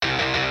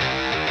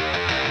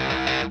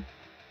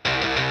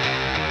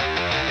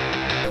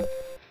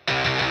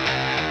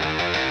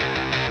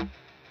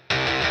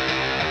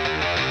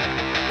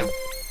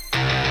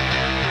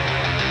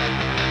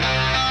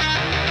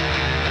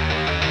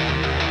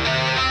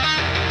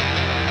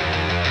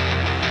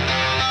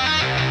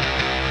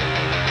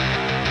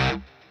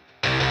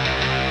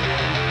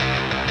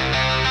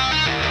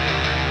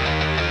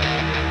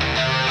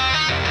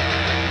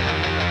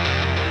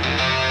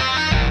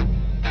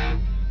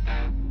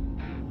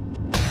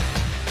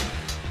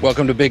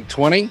Welcome to Big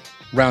 20,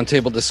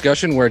 roundtable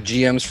discussion where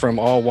GMs from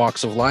all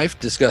walks of life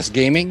discuss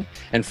gaming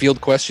and field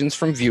questions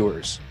from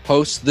viewers.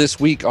 Hosts this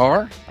week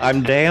are...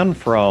 I'm Dan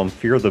from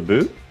Fear the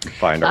Boot.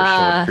 Find our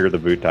show at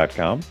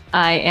feartheboot.com.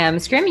 I am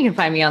Scrim. You can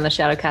find me on the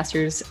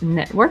Shadowcasters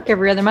Network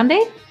every other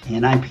Monday.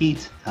 And I'm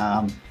Pete.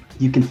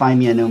 You can find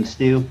me at Gnome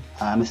Stew.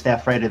 I'm a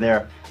staff writer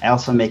there. I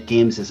also make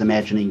games as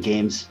Imagining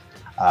Games.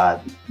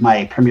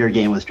 My premiere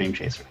game was Dream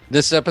Chaser.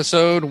 This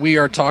episode, we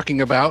are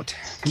talking about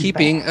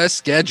keeping a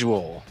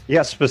schedule.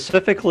 Yeah,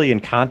 specifically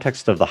in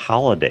context of the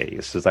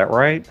holidays. Is that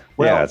right?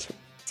 Well, yeah,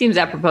 seems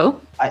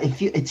apropos.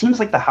 It seems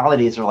like the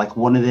holidays are like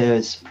one of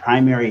those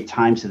primary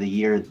times of the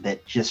year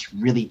that just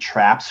really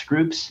traps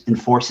groups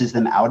and forces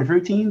them out of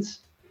routines.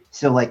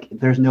 So, like,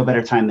 there's no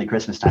better time than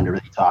Christmas time to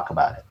really talk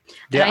about it.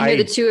 Yeah, I know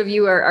the two of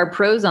you are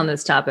pros on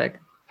this topic.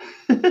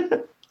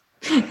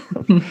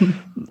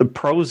 The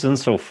pros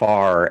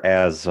insofar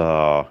as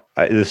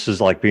this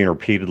is like being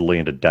repeatedly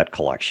into debt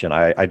collection.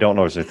 I don't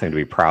know if there's anything to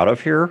be proud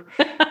of here,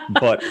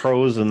 but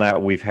pros in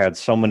that we've had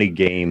so many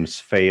games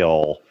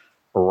fail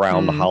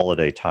around the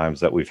holiday times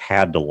that we've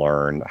had to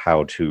learn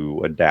how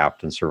to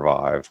adapt and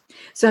survive.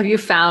 So have you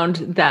found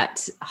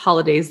that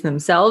holidays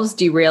themselves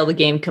derail the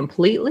game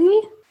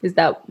completely? Is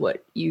that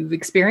what you've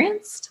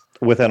experienced?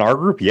 Within our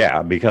group,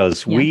 yeah,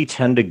 because we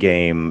tend to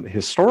game,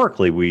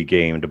 historically we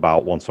gamed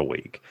about once a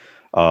week.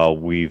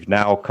 We've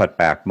now cut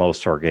back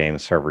most of our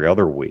games for every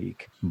other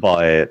week.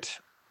 But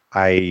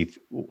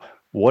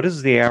what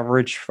is the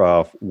average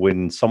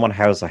when someone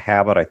has a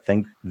habit? I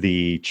think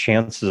the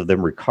chances of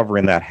them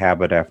recovering that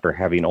habit after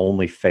having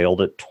only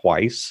failed it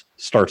twice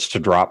starts to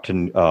drop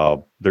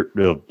to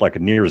like a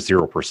near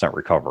 0%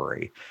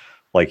 recovery.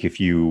 Like if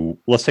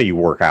let's say you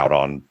work out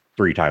on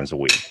 3 times a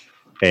week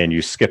and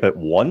you skip it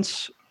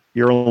once,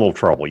 you're in a little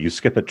trouble. You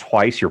skip it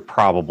twice, you're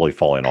probably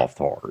falling off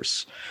the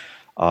horse.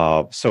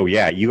 So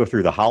yeah, you go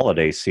through the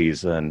holiday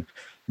season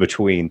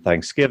between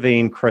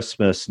Thanksgiving,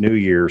 Christmas, New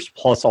Year's,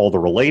 plus all the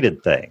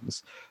related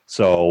things.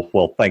 So,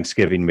 well,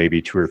 Thanksgiving,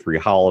 maybe 2 or 3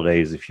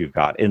 holidays if you've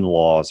got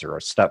in-laws or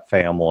a step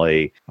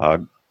family.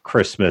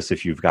 Christmas,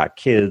 if you've got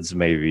kids,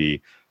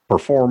 maybe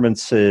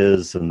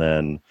performances, and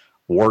then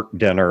work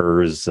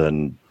dinners.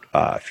 And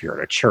if you're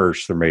at a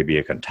church, there may be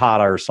a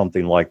cantata or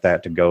something like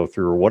that to go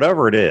through, or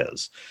whatever it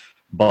is.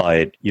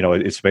 But,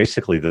 it's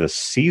basically this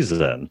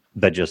season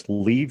that just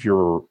leaves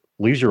your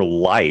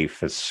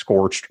life as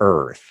scorched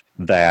earth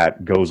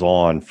that goes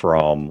on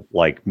from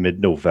like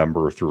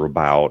mid-November through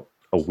about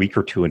a week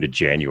or 2 into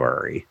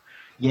January.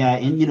 Yeah,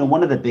 and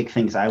one of the big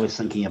things I was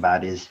thinking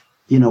about is,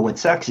 what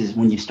sucks is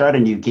when you start a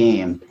new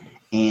game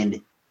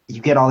and you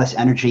get all this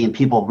energy and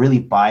people really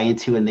buy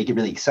into it and they get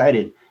really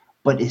excited.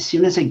 But as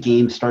soon as a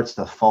game starts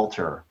to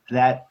falter,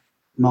 that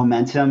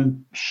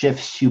momentum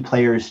shifts to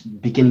players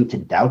beginning to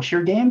doubt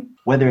your game,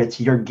 whether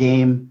it's your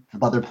game,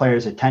 other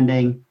players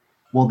attending.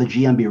 Will the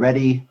GM be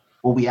ready?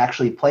 Will we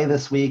actually play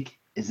this week?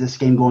 Is this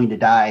game going to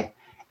die?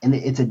 And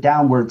it's a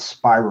downward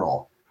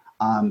spiral.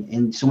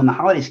 And so when the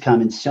holidays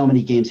come and so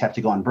many games have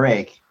to go on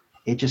break,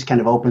 it just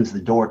kind of opens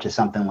the door to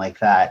something like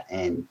that.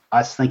 And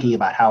us thinking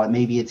about how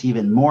maybe it's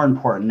even more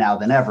important now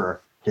than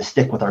ever to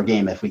stick with our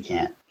game if we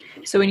can't.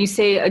 So when you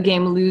say a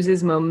game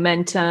loses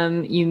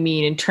momentum, you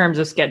mean in terms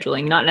of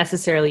scheduling, not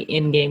necessarily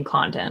in-game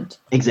content?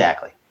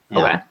 Exactly.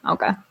 Yeah.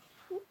 Okay.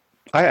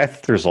 I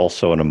think there's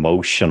also an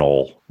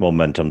emotional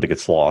momentum that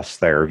gets lost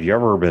there. Have you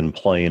ever been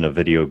playing a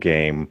video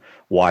game,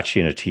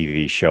 watching a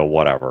TV show,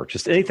 whatever,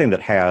 just anything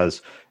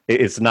that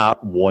it's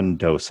not one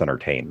dose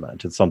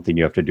entertainment. It's something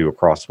you have to do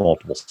across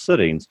multiple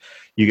sittings.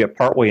 You get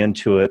partway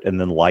into it and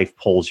then life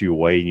pulls you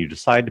away and you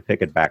decide to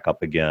pick it back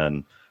up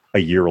again a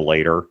year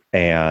later,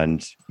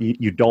 and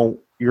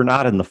you're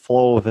not in the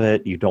flow of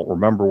it. You don't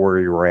remember where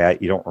you were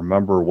at. You don't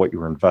remember what you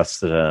were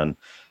invested in.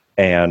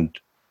 And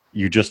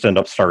you just end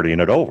up starting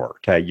it over.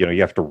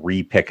 You have to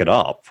re-pick it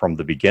up from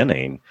the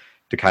beginning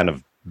to kind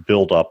of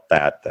build up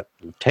that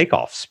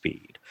takeoff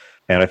speed.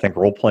 And I think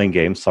role-playing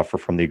games suffer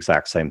from the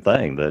exact same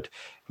thing, that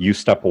you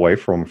step away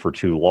from for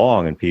too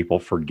long and people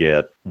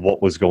forget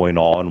what was going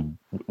on,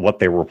 what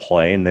they were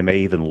playing. They may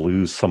even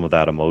lose some of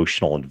that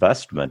emotional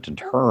investment in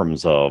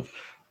terms of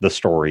the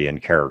story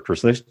and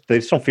characters. They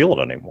just don't feel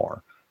it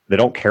anymore. They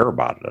don't care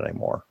about it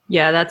anymore.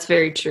 Yeah, that's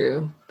very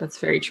true.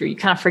 You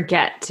kind of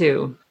forget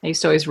too. I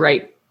used to always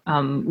write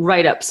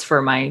write-ups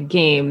for my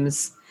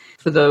games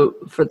for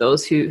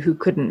those who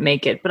couldn't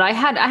make it. But I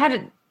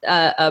had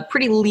a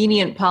pretty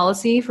lenient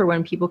policy for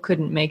when people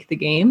couldn't make the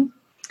game.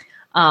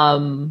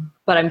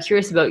 But I'm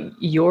curious about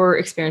your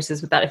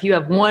experiences with that. If you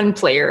have one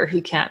player who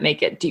can't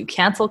make it, do you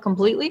cancel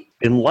completely?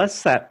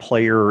 Unless that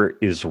player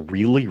is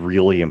really,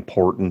 really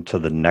important to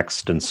the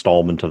next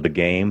installment of the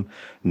game,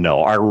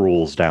 no. Our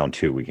rule's down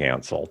 2, we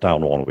cancel.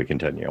 Down 1, we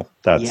continue.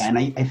 Yeah, and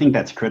I think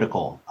that's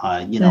critical.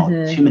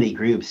 Too many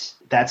groups,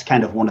 that's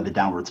kind of one of the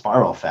downward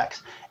spiral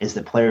effects, is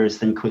that players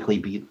then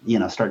quickly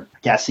start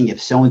guessing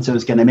if so-and-so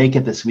is going to make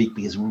it this week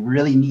because we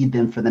really need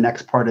them for the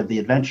next part of the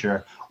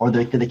adventure or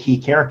the key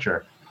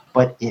character.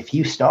 But if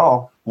you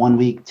stall 1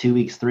 week, 2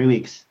 weeks, 3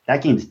 weeks,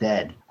 that game's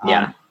dead.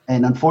 Yeah.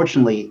 And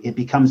unfortunately, it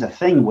becomes a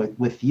thing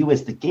with you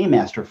as the game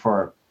master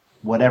for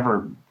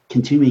whatever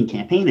continuing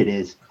campaign it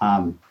is.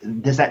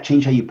 Does that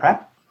change how you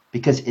prep?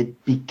 Because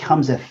it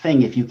becomes a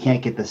thing if you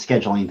can't get the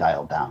scheduling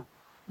dialed down.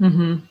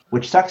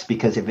 Which sucks,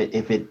 because if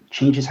it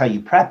changes how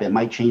you prep, it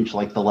might change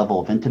like the level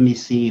of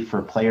intimacy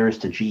for players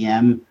to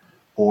GM,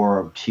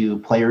 or to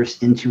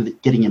players into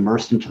getting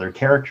immersed into their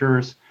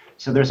characters.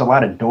 So there's a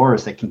lot of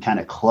doors that can kind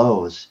of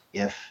close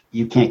if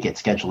you can't get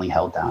scheduling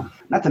held down.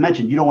 Not to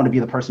mention, you don't want to be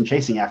the person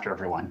chasing after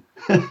everyone.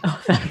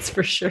 Oh, that's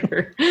for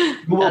sure. You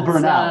will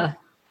burn out.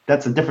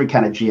 That's a different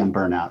kind of GM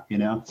burnout, you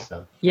know?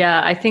 So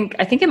yeah, I think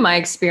in my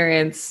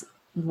experience,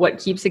 what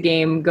keeps a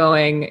game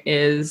going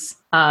is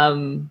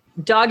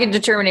dogged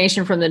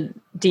determination from the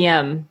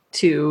DM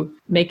to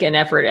make an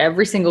effort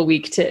every single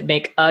week to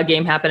make a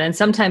game happen. And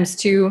sometimes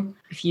too,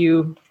 if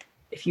you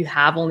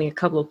have only a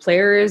couple of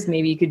players,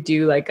 maybe you could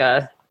do like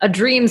a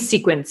dream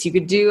sequence, you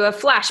could do a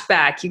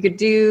flashback, you could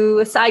do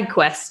a side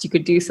quest, you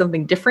could do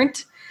something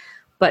different.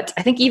 But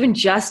I think even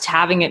just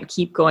having it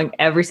keep going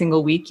every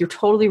single week, you're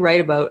totally right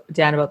about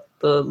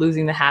the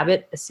losing the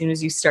habit. As soon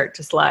as you start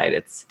to slide,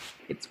 it's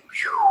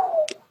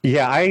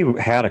Yeah, I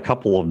had a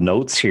couple of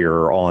notes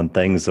here on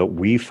things that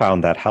we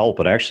found that help,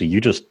 and actually you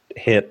just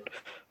hit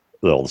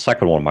the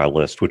second one on my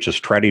list, which is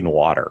treading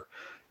water.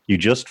 You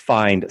just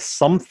find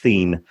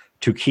something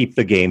to keep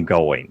the game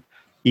going.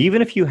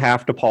 Even if you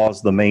have to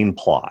pause the main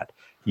plot,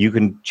 you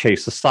can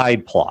chase a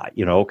side plot.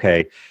 You know,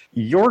 okay,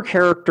 your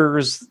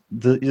characters,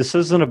 this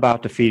isn't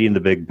about defeating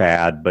the big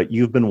bad, but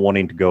you've been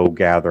wanting to go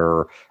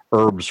gather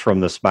herbs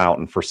from this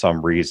mountain for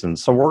some reason,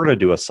 so we're going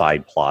to do a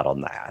side plot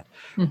on that.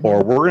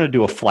 Or we're going to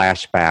do a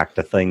flashback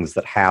to things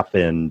that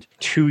happened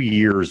 2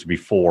 years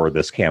before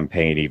this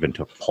campaign even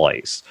took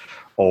place.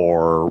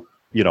 Or,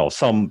 you know,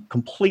 some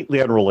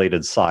completely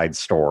unrelated side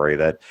story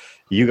that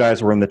you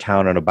guys were in the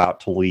town and about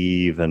to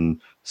leave,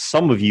 and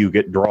some of you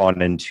get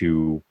drawn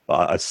into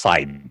a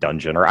side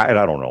dungeon, or I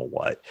don't know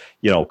what,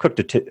 you know, cook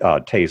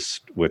to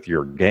taste with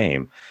your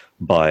game.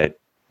 But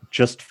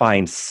just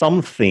find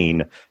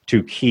something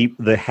to keep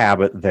the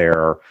habit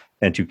there,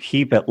 and to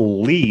keep at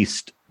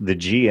least the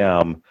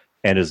GM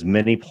and as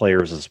many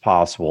players as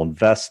possible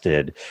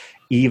invested,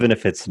 even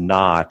if it's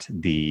not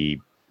the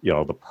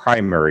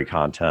primary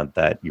content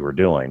that you were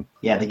doing.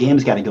 Yeah, the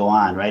game's got to go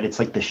on, right? It's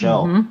like the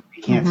show.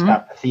 You can't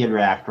stop the theater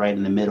act right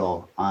in the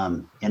middle.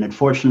 And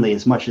unfortunately,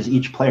 as much as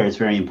each player is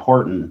very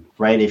important,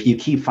 right? If you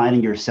keep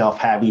finding yourself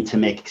having to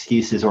make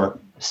excuses or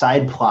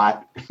side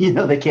plot,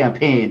 the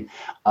campaign,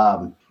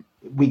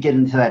 we get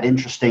into that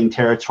interesting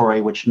territory,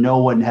 which no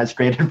one has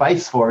great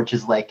advice for, which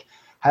is like,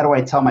 how do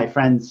I tell my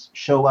friends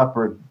show up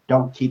or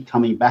don't keep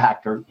coming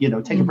back, or,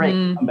 take a break,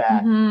 come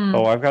back?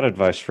 Oh, I've got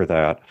advice for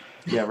that.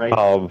 Yeah,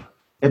 right.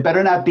 It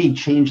better not be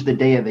change the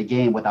day of the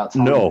game without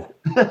telling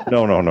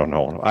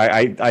No.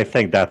 I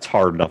think that's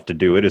hard enough to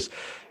do. It is,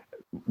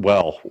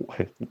 well,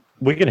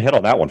 we can hit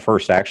on that one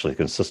first, actually,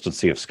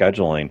 consistency of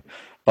scheduling.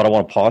 But I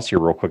want to pause here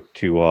real quick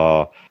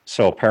to,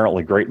 so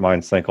apparently great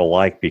minds think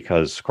alike,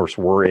 because, of course,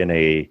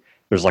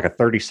 there's like a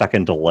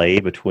 30-second delay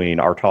between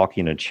our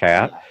talking and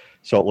chat.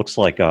 So it looks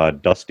like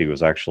Dusty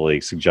was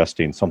actually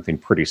suggesting something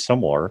pretty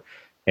similar.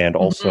 And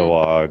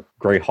also,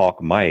 Greyhawk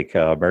Mike,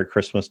 Merry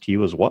Christmas to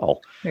you as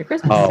well. Merry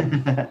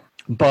Christmas.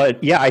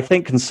 But yeah, I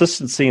think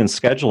consistency in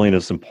scheduling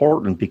is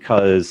important,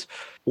 because,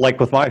 like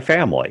with my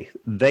family,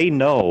 they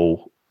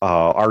know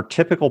our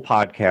typical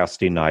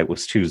podcasting night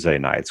was Tuesday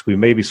nights. We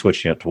may be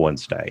switching it to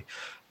Wednesday.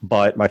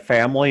 But my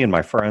family and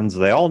my friends,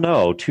 they all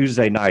know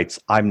Tuesday nights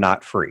I'm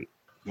not free.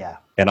 Yeah.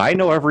 And I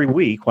know every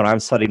week when I'm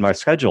setting my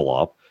schedule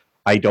up,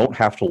 I don't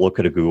have to look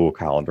at a Google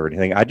Calendar or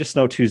anything. I just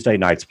know Tuesday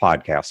night's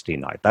podcasting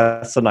night.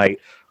 That's the night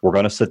we're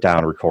going to sit down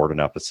and record an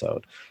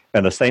episode.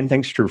 And the same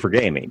thing's true for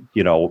gaming.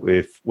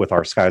 If with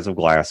our Skies of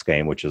Glass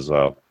game, which is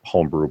a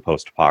homebrew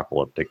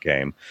post-apocalyptic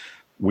game,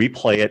 we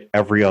play it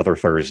every other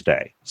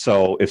Thursday.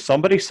 So if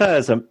somebody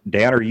says,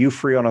 Dan, are you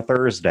free on a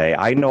Thursday?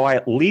 I know I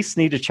at least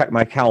need to check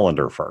my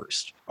calendar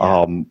first.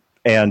 Yeah.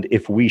 And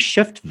if we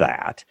shift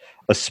that,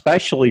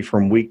 especially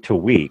from week to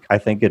week, I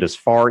think it is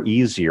far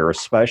easier,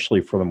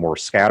 especially for the more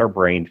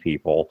scatterbrained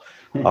people,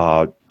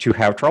 to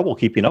have trouble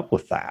keeping up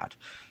with that,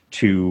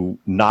 to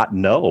not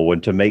know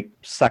and to make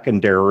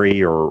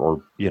secondary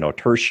or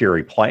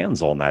tertiary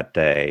plans on that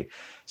day,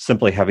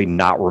 simply having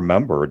not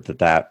remembered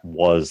that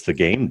was the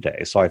game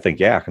day. So I think,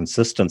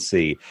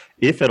 consistency,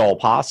 if at all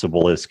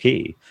possible, is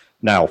key.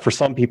 Now, for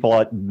some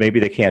people,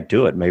 maybe they can't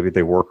do it. Maybe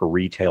they work a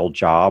retail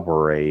job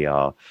or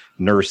a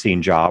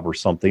nursing job or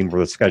something where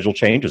the schedule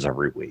changes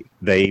every week.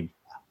 They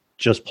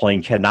just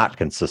plain cannot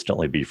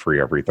consistently be free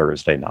every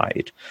Thursday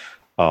night.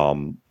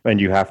 And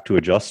you have to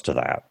adjust to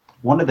that.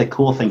 One of the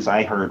cool things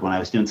I heard when I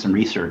was doing some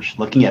research,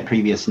 looking at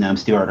previous Gnome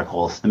Stew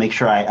articles to make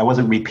sure I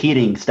wasn't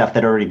repeating stuff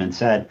that had already been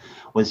said,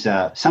 was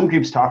some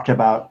groups talked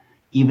about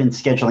even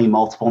scheduling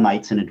multiple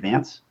nights in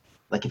advance.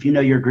 Like if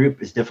your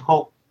group is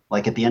difficult,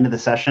 like at the end of the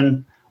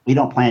session, we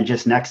don't plan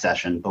just next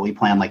session, but we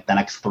plan like the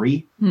next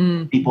 3.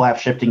 People have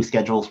shifting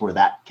schedules where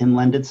that can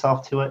lend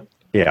itself to it.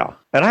 Yeah.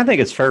 And I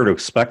think it's fair to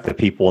expect the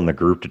people in the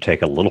group to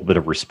take a little bit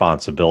of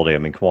responsibility. I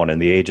mean, come on, in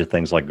the age of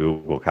things like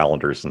Google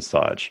Calendars and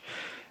such,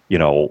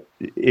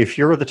 if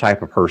you're the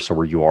type of person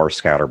where you are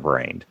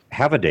scatterbrained,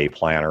 have a day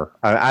planner.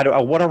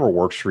 Whatever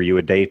works for you,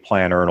 a day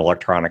planner, an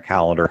electronic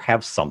calendar,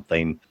 have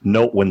something.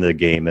 Note when the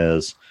game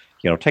is.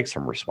 Take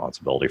some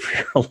responsibility for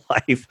your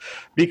life,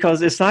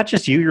 because it's not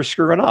just you're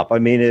screwing up. I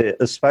mean,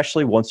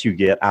 especially once you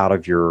get out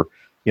of your,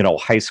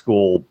 high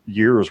school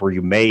years where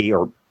you may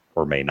or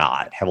may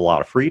not have a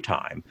lot of free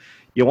time.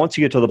 Once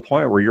you get to the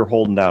point where you're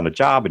holding down a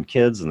job and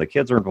kids, and the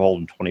kids are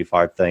involved in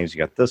 25 things, you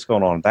got this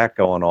going on, that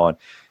going on.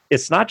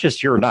 It's not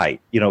just your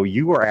night.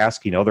 You are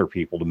asking other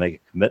people to make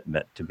a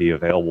commitment to be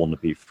available and to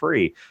be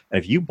free.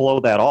 And if you blow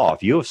that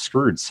off, you have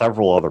screwed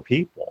several other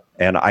people.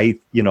 And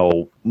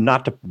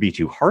not to be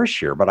too harsh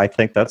here, but I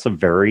think that's a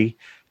very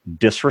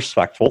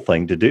disrespectful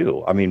thing to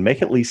do. I mean,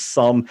 make at least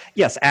some,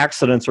 yes,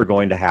 accidents are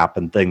going to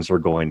happen, things are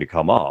going to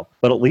come up,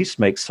 but at least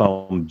make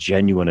some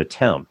genuine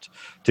attempt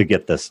to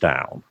get this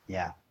down.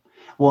 Yeah.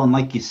 Well, and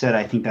like you said,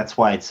 I think that's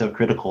why it's so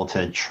critical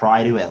to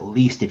try to, at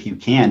least if you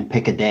can,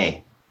 pick a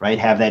day, right?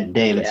 Have that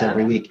day that's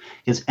every week.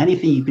 Because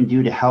anything you can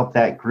do to help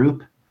that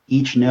group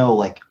each know,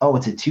 like, oh,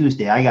 it's a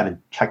Tuesday, I got to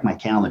check my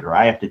calendar.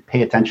 I have to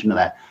pay attention to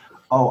that.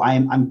 Oh,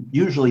 I'm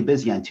usually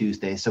busy on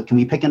Tuesday, so can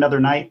we pick another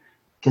night?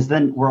 Because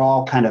then we're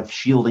all kind of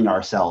shielding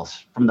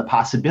ourselves from the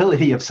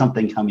possibility of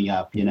something coming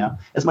up,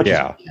 as much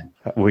as we can.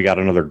 We got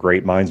another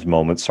Great Minds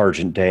moment.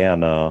 Sergeant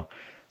Dan.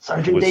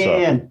 Sergeant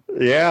Dan.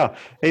 Yeah.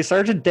 Hey,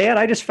 Sergeant Dan,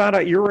 I just found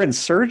out you were in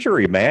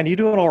surgery, man. You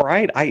doing all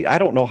right? I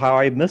don't know how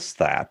I missed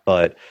that,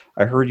 but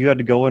I heard you had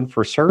to go in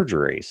for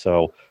surgery.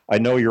 So I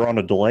know you're on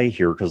a delay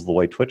here because of the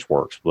way Twitch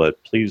works,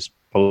 but please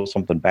post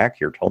something back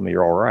here. Tell me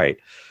you're all right.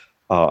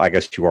 I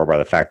guess you are by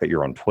the fact that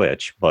you're on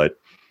Twitch, but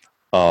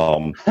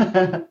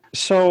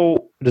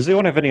so does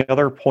anyone have any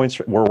other points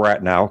where we're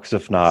at now? Because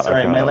if not,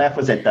 sorry, my laugh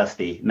was at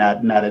Dusty,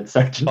 not at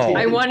Sergeant. Oh.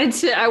 I wanted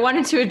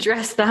to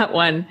address that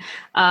one.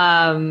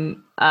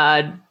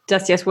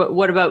 Dusty asked,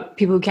 what about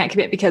people who can't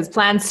commit because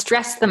plans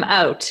stress them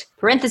out?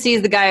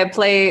 Parentheses, the guy I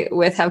play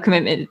with have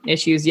commitment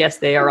issues. Yes,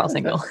 they are all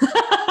single.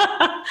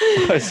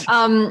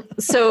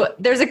 So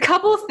there's a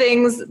couple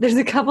things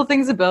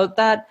about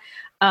that.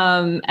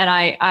 And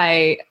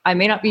I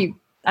may not be,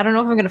 I don't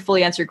know if I'm going to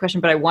fully answer your question,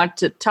 but I want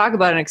to talk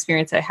about an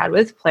experience I had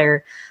with a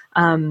player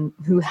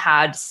who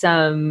had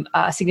some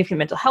significant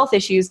mental health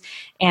issues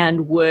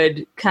and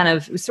would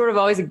it was sort of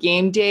always a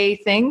game day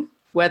thing,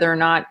 whether or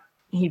not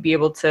he'd be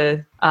able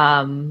to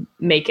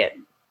make it.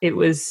 It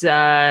was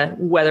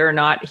whether or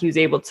not he was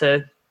able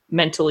to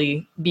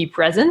mentally be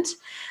present.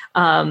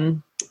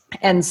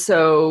 And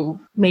so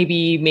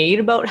maybe made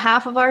about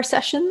half of our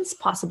sessions,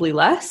 possibly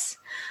less.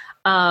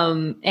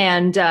 And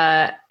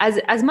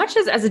as much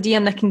as a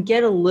DM, that can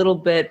get a little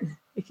bit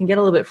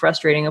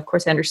frustrating. Of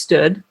course, I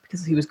understood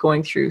because he was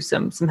going through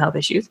some health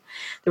issues.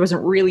 There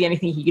wasn't really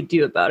anything he could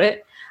do about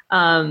it.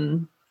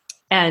 And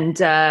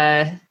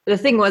the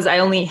thing was, I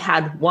only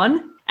had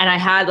one, and I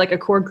had like a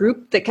core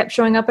group that kept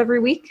showing up every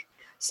week.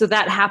 So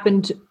that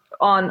happened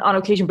on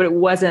occasion, but it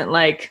wasn't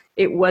like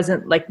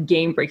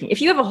game breaking.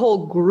 If you have a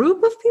whole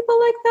group of people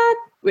like that,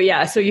 but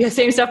yeah, so you have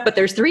same stuff, but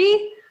there's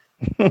three.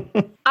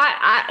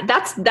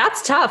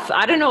 That's tough.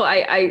 I don't know.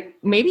 I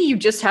maybe you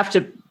just have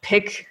to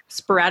pick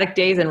sporadic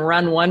days and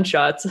run one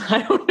shots.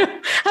 I don't know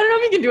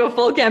if you can do a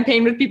full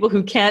campaign with people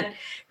who can't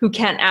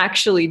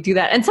actually do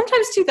that. And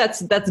sometimes too,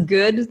 that's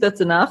good.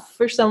 That's enough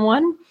for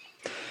someone.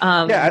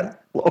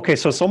 Okay.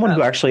 So someone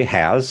who actually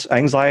has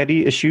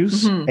anxiety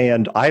issues,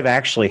 and I've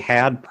actually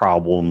had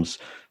problems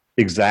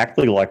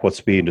exactly like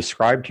what's being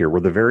described here,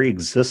 where the very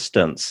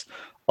existence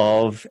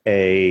of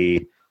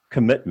a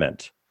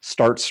commitment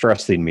starts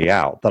stressing me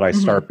out, that I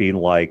start being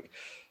like,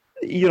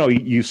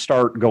 you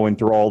start going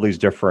through all these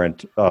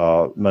different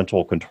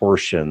mental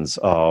contortions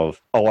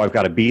of, oh, I've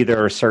got to be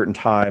there a certain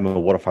time,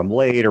 and what if I'm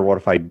late, or what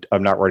if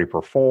I'm not ready to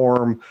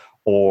perform,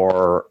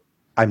 or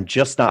I'm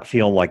just not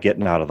feeling like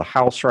getting out of the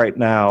house right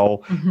now.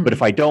 But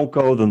if I don't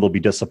go, then they'll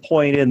be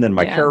disappointed, and then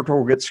my character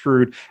will get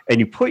screwed. And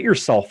you put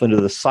yourself into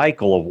the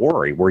cycle of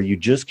worry where you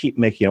just keep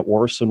making it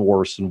worse and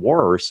worse and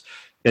worse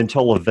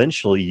until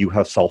eventually you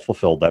have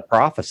self-fulfilled that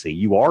prophecy.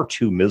 You are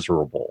too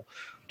miserable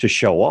to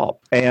show up.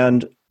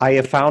 And I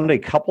have found a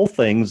couple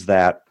things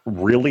that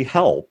really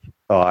helped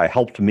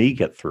me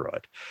get through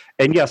it.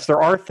 And yes,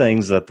 there are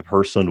things that the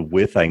person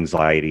with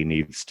anxiety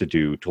needs to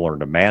do to learn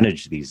to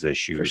manage these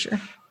issues. For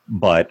sure.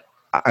 But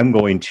I'm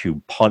going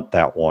to punt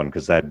that one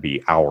because that'd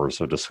be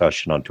hours of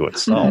discussion unto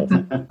itself.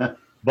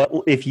 But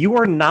if you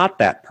are not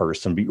that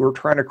person, but you're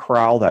trying to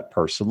corral that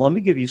person, let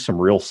me give you some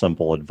real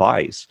simple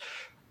advice.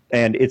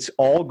 And it's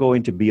all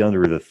going to be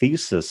under the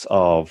thesis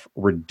of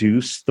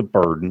reduce the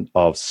burden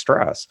of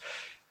stress.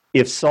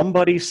 If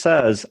somebody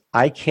says,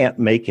 I can't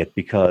make it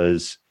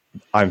because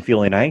I'm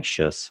feeling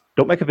anxious,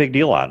 don't make a big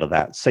deal out of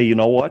that. Say, you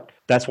know what?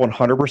 That's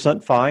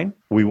 100% fine.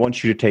 We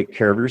want you to take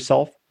care of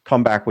yourself.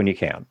 Come back when you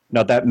can.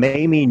 Now, that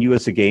may mean you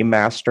as a game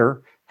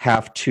master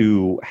have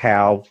to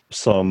have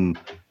some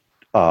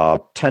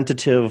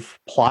tentative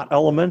plot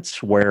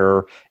elements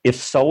where if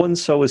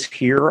so-and-so is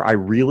here, I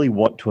really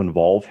want to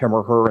involve him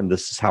or her, and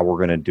this is how we're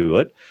going to do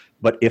it.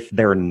 But if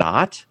they're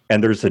not,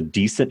 and there's a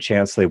decent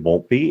chance they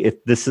won't be,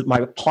 if this is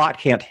my plot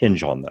can't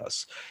hinge on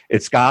this.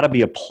 It's got to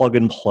be a plug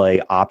and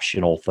play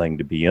optional thing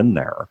to be in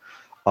there.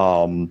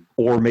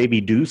 Or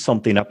maybe do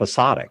something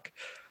episodic.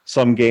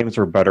 Some games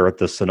are better at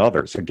this than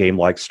others. A game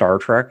like Star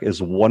Trek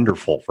is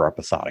wonderful for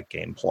episodic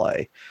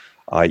gameplay.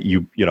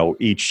 You know,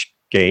 each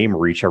game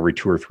or each every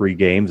 2 or 3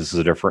 games is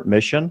a different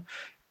mission.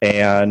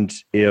 And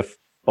if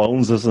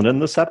Bones isn't in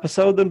this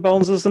episode, then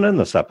Bones isn't in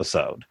this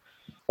episode.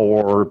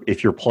 Or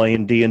if you're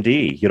playing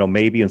D&D, you know,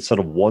 maybe instead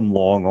of one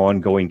long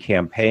ongoing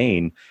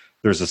campaign,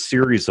 there's a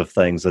series of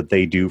things that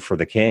they do for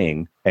the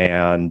king,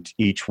 and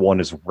each one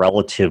is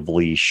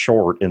relatively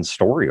short in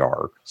story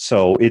arc.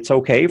 So it's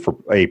okay for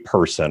a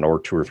person or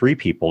 2 or 3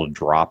 people to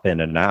drop in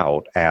and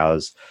out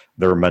as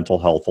their mental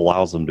health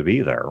allows them to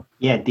be there.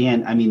 Yeah,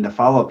 Dan, I mean, the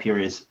follow-up here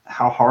is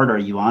how hard are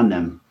you on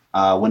them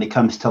when it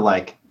comes to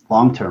like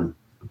long-term?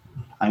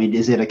 I mean,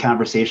 is it a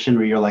conversation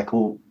where you're like,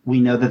 well, we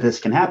know that this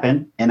can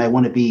happen, and I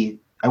want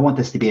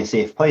this to be a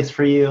safe place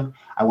for you.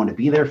 I want to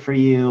be there for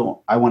you.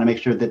 I want to make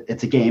sure that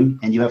it's a game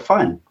and you have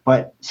fun.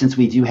 But since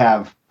we do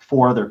have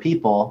 4 other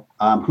people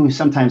who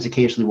sometimes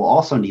occasionally will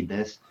also need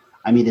this,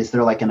 I mean, is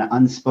there like an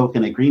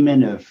unspoken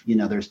agreement of, you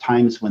know, there's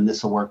times when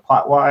this will work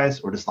plot-wise,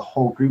 or does the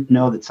whole group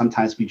know that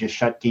sometimes we just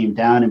shut game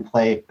down and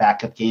play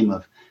backup game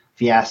of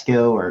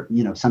Fiasco or,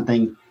 you know,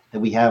 something that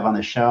we have on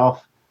the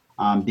shelf?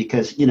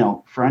 Because, you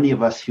know, for any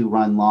of us who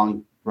run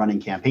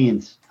long-running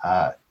campaigns,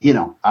 you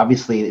know,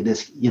 obviously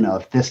this, you know,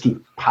 if this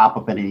can pop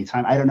up at any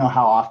time, I don't know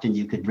how often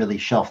you could really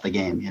shelf the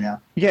game, you know?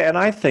 Yeah, and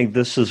I think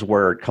this is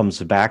where it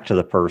comes back to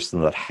the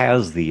person that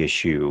has the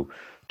issue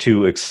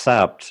to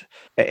accept,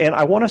 and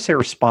I want to say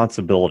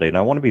responsibility, and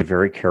I want to be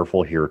very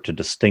careful here to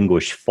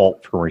distinguish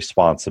fault from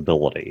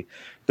responsibility.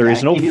 There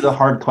is no. I gave you the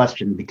hard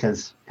question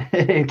because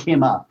it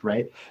came up,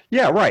 right?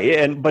 Yeah,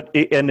 right, but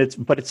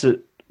it's a.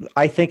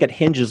 I think it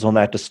hinges on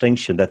that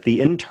distinction that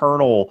the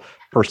internal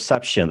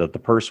perception that the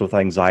person with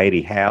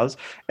anxiety has,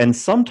 and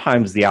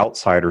sometimes the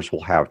outsiders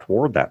will have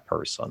toward that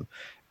person,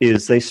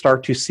 is they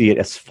start to see it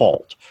as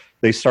fault.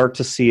 They start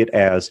to see it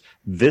as,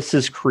 this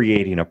is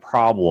creating a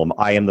problem.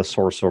 I am the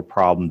source of a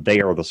problem. They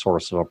are the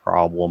source of a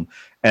problem.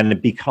 And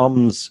it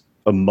becomes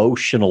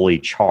emotionally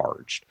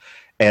charged.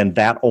 And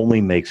that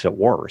only makes it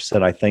worse.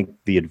 And I think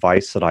the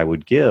advice that I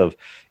would give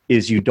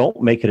is you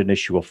don't make it an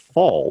issue of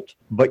fault,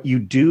 but you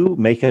do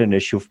make it an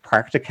issue of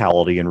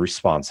practicality and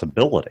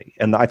responsibility.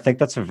 And I think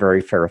that's a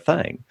very fair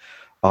thing.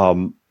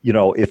 You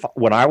know,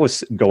 when I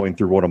was going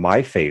through one of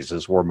my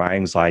phases where my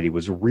anxiety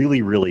was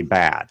really, really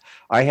bad,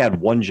 I had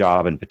one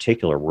job in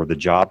particular where the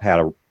job had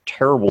a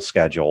terrible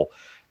schedule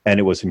and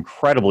it was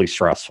incredibly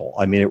stressful.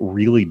 I mean, it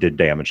really did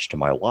damage to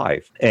my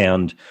life.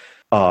 And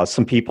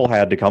some people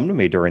had to come to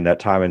me during that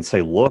time and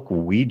say, look,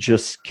 we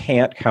just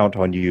can't count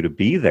on you to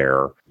be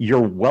there. You're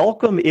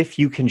welcome if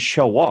you can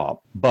show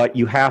up, but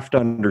you have to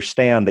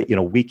understand that, you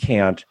know, we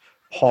can't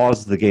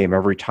pause the game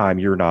every time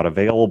you're not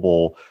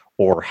available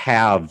or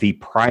have the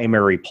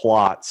primary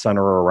plot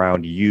center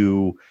around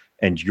you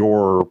and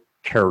your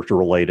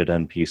character-related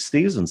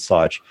NPCs and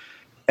such.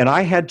 And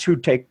I had to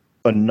take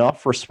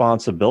enough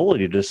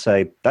responsibility to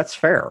say, that's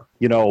fair.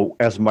 You know,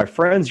 as my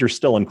friends, you're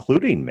still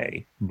including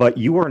me, but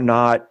you are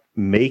not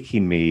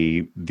making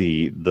me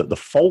the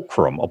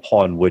fulcrum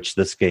upon which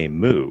this game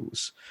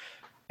moves.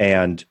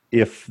 And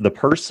if the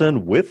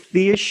person with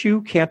the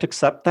issue can't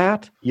accept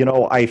that, you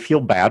know, I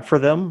feel bad for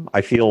them. I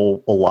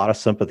feel a lot of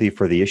sympathy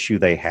for the issue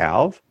they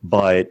have,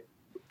 but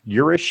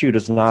your issue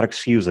does not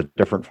excuse a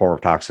different form of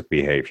toxic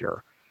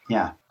behavior.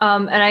 Yeah.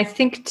 And I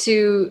think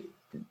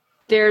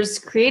there's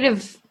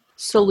creative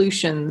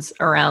solutions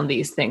around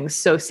these things.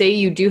 So say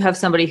you do have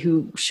somebody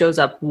who shows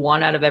up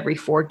 1 out of every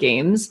 4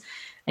 games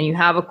and you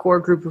have a core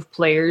group of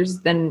players,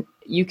 then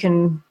I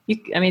mean,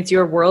 it's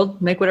your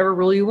world, make whatever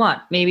rule you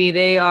want. Maybe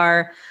they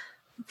are,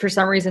 for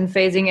some reason,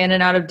 phasing in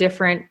and out of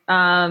different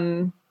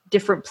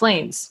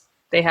planes.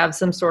 They have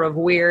some sort of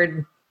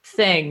weird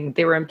thing.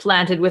 They were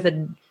implanted with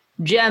a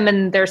gem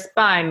in their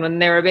spine when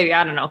they were a baby.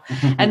 I don't know.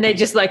 And they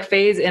just like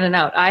phase in and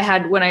out. I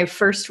had, when I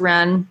first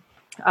ran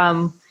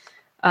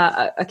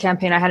a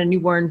campaign, I had a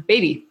newborn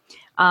baby.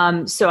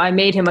 So I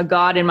made him a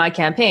god in my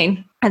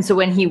campaign. And so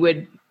when he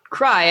would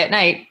cry at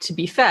night to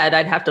be fed,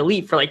 I'd have to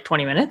leave for like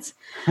 20 minutes.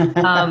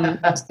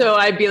 So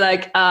I'd be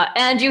like,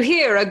 and you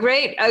hear a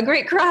great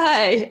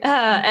cry,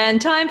 and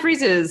time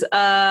freezes,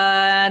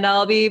 and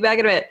I'll be back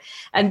in a bit.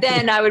 And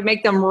then I would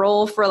make them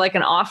roll for like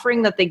an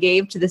offering that they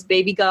gave to this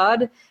baby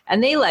god.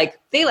 And they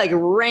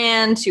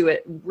ran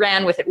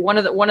with it. One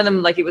of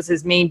them, like it was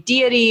his main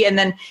deity. And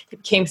then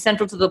it became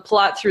central to the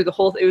plot through the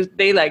whole,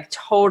 they like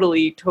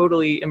totally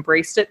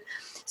embraced it.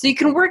 So you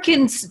can work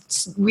in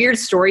weird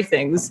story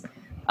things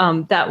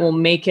that will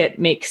make it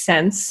make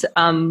sense.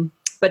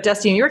 But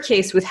Dusty, in your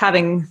case, with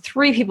having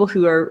 3 people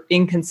who are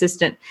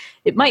inconsistent,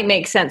 it might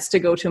make sense to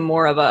go to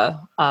more of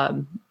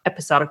a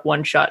episodic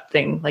one-shot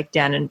thing, like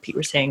Dan and Pete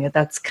were saying.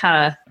 That's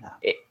kind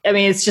of I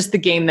mean, it's just the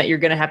game that you're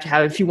going to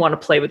have if you want to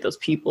play with those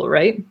people,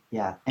 right?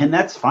 Yeah, and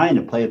that's fine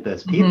to play with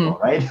those people,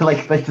 right?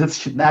 like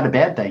that's not a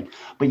bad thing.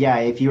 But yeah,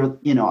 if you're,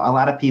 a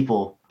lot of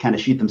people kind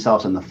of shoot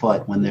themselves in the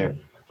foot when they're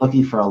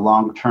looking for a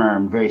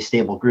long-term, very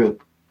stable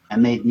group,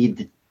 and they need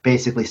to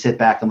basically sit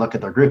back and look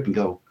at their group and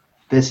go,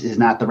 this is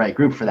not the right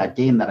group for that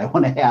game that I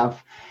want to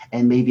have.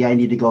 And maybe I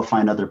need to go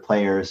find other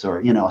players, or,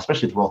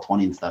 especially with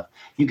Roll20 and stuff,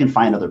 you can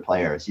find other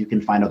players, you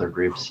can find other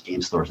groups,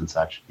 game stores and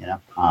such,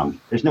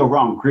 There's no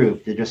wrong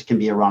group. There just can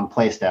be a wrong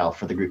play style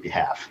for the group you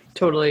have.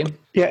 Totally.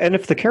 Yeah, and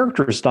if the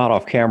character is not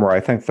off camera, I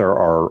think there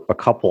are a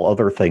couple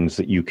other things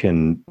that you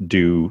can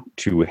do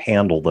to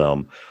handle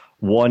them.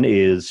 One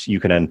is you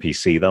can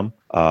NPC them.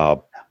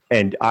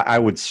 And I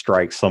would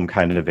strike some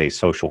kind of a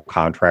social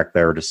contract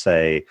there to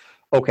say,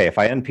 okay, if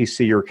I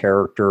NPC your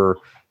character,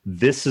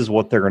 this is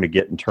what they're going to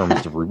get in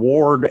terms of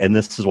reward, and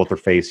this is what they're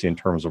facing in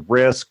terms of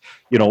risk.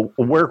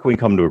 Where can we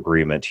come to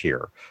agreement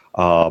here?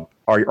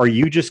 Are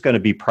you just going to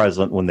be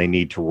present when they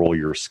need to roll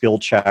your skill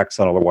checks,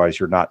 and otherwise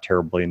you're not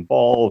terribly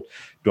involved?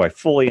 Do I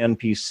fully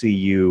NPC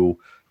you?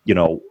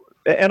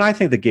 And I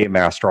think the game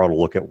master ought to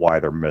look at why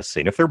they're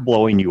missing. If they're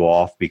blowing you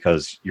off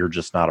because you're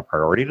just not a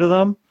priority to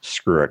them,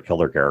 screw it, kill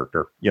their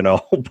character,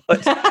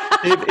 But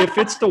if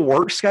it's the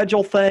work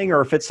schedule thing, or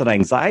if it's an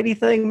anxiety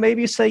thing,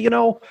 maybe say,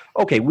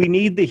 okay, we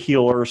need the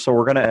healer, so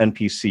we're going to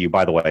NPC you.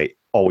 By the way,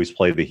 always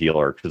play the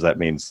healer, because that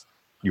means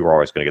you're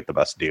always going to get the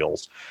best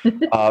deals.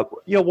 We'll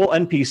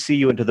NPC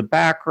you into the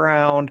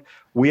background.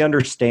 We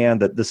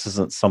understand that this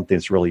isn't something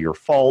that's really your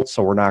fault,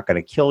 so we're not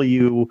going to kill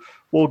you.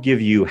 We'll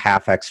give you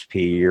half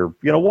XP,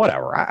 or,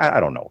 whatever. I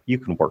don't know. You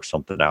can work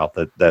something out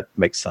that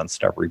makes sense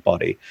to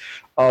everybody.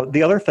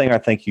 The other thing I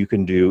think you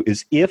can do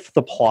is, if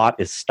the plot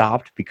is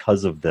stopped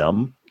because of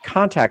them,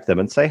 contact them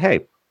and say,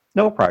 hey,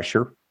 no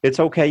pressure. It's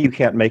okay, you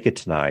can't make it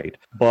tonight,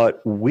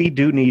 but we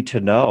do need to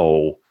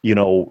know,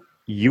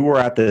 you were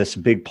at this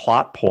big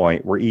plot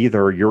point where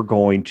either you're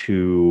going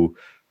to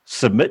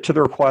submit to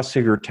the requests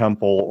of your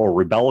temple or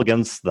rebel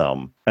against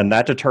them, and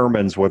that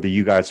determines whether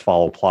you guys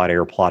follow plot A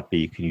or plot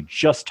B. Can you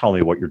just tell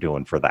me what you're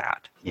doing for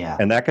that? Yeah.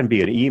 And that can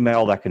be an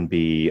email, that can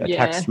be a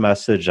text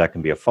message, that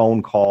can be a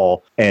phone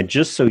call. And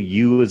just so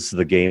you as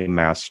the game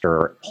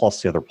master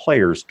plus the other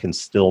players can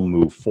still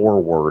move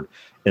forward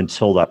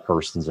until that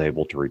person's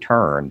able to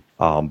return.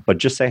 But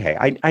just say,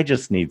 hey, I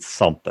just need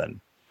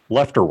something.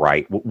 Left or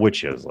right,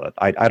 which is it?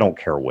 I don't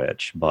care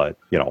which, but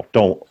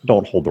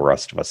don't hold the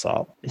rest of us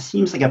up. It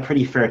seems like a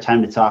pretty fair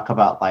time to talk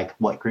about like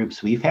what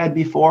groups we've had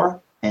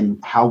before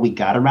and how we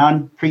got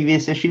around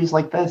previous issues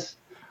like this.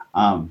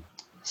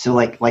 So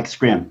like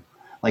Scrim,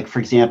 like for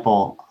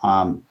example,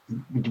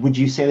 would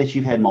you say that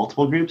you've had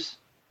multiple groups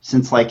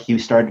since like you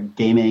started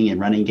gaming and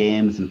running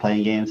games and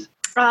playing games?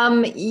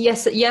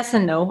 Yes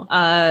and no.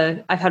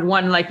 I've had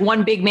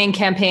one big main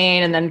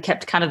campaign, and then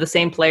kept kind of the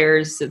same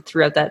players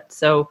throughout that.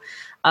 So.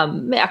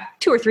 2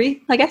 or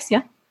 3, I guess.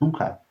 Yeah.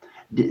 Okay.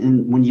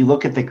 When you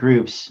look at the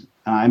groups,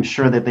 I'm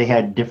sure that they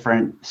had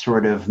different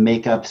sort of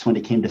makeups when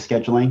it came to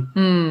scheduling.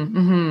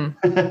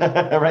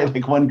 Right?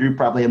 Like one group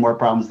probably had more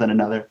problems than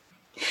another.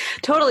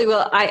 Totally.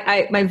 Well,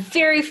 I my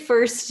very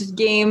first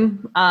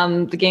game,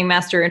 the game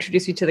master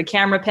introduced me to the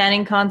camera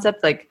panning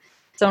concept. Like,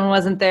 someone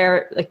wasn't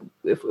there. Like,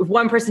 if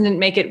one person didn't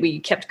make it, we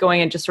kept going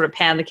and just sort of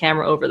panned the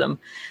camera over them.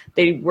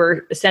 They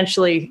were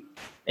essentially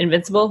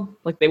invincible,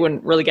 like they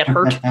wouldn't really get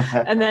hurt.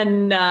 And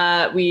then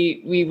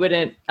we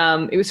wouldn't.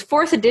 It was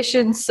 4th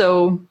edition,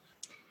 so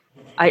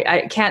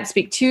I can't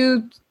speak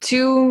too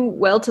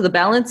well to the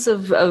balance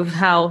of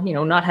how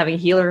not having a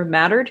healer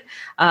mattered.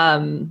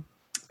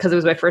 Because it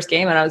was my first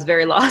game and I was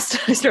very lost.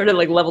 I started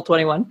like level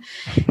 21.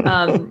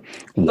 But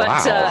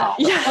yeah,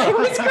 it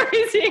was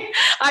crazy.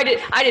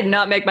 I did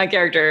not make my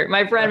character.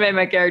 My friend made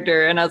my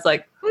character, and I was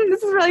like,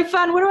 this is really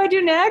fun. What do I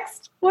do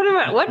next?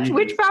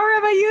 Which power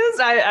have I used?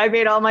 I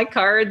made all my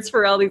cards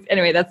for all these.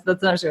 Anyway, that's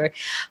another story.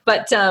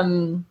 But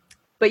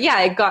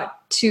yeah, it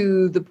got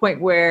to the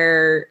point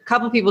where a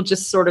couple people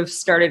just sort of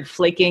started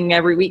flaking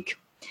every week.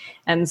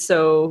 And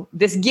so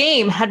this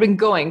game had been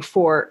going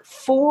for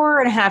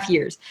 4.5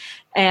 years.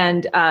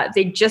 And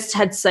they just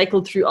had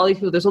cycled through all these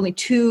people. There's only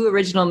 2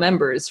 original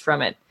members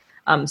from it.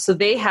 So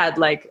they had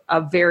like a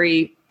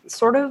very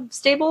sort of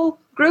stable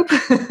group.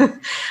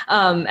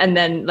 And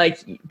then like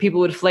people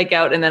would flake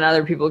out, and then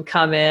other people would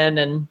come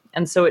in.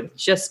 And so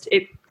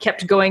it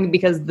kept going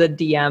because the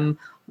DM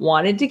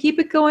wanted to keep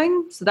it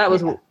going. So that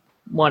was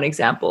one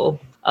example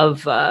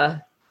of,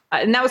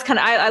 and that was kind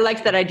of, I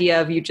liked that idea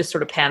of you just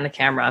sort of pan the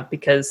camera,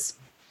 because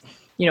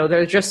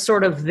they're just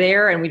sort of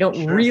there, and we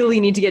don't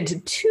really need to get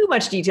into too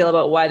much detail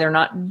about why they're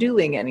not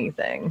doing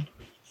anything.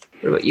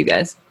 What about you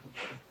guys?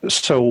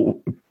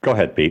 So go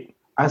ahead, Pete.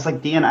 I was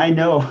like, Dan, I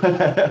know,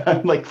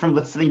 like from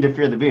listening to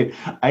Fear the Boot,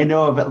 I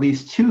know of at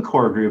least 2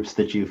 core groups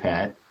that you've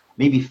had,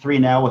 maybe 3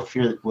 now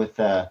with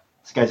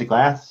Skies of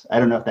Glass. I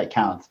don't know if that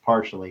counts.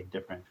 Partially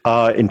different.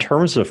 In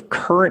terms of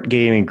current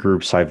gaming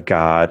groups I've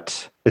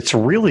got, it's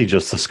really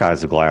just the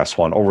Skies of Glass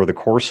one. Over the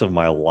course of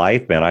my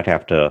life, man, I'd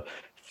have to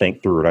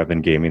think through it. I've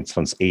been gaming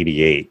since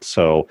 '88,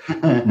 so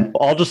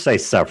I'll just say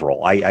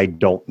several. I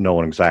don't know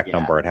an exact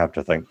number. I'd have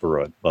to think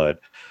through it,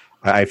 but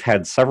I've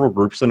had several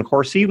groups, and of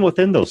course, even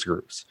within those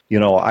groups,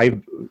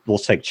 we'll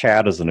take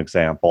Chad as an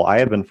example. I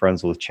have been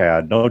friends with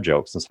Chad, no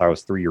joke, since I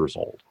was 3 years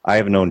old. I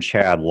have known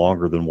Chad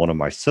longer than one of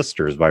my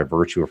sisters by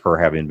virtue of her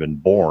having been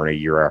born a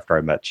year after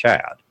I met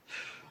Chad.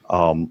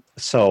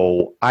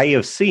 So I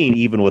have seen,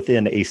 even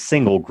within a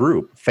single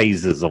group,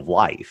 phases of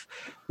life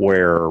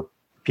where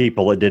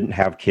people that didn't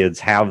have kids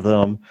have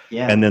them,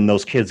 and then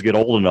those kids get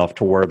old enough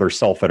to where they're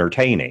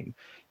self-entertaining.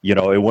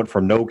 It went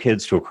from no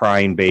kids to a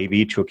crying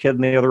baby to a kid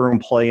in the other room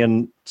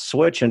playing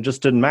Switch, and it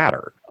just didn't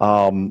matter.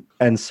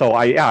 And so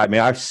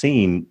I've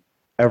seen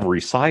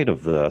every side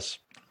of this,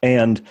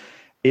 and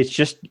it's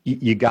just,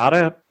 you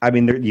gotta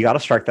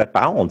strike that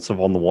balance of,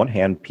 on the one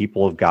hand,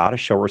 people have got to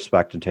show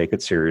respect and take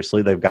it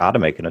seriously. They've got to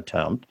make an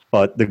attempt,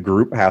 but the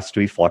group has to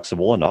be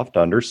flexible enough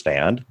to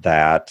understand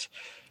that,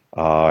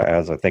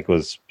 as I think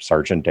was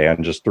Sergeant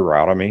Dan just threw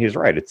out. I mean, he's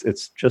right.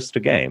 It's just a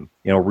game.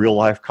 Real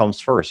life comes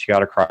first. You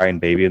got a crying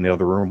baby in the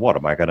other room. What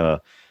am I going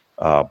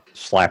to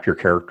slap your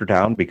character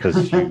down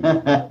because you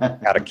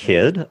had a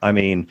kid? I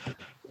mean,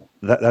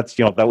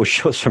 that would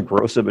show some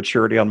gross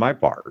immaturity on my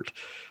part.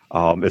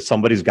 If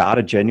somebody's got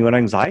a genuine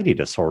anxiety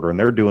disorder and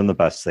they're doing the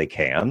best they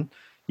can,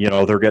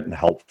 they're getting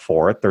help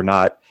for it. They're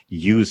not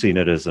using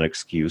it as an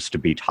excuse to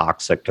be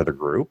toxic to the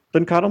group,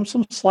 then cut them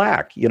some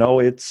slack.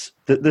 It's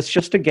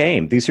just a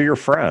game. These are your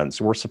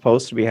friends. We're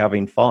supposed to be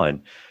having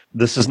fun.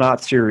 This is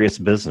not serious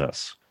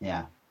business.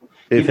 Yeah.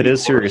 If it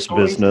is serious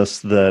business,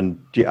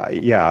 then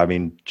I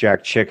mean,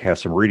 Jack Chick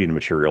has some reading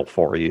material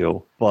for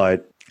you.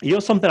 But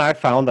something I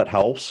found that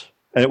helps,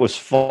 and it was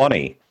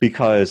funny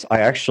because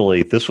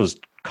this was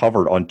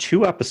covered on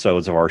 2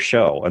 episodes of our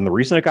show. And the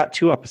reason it got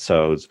 2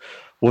 episodes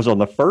was on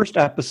the first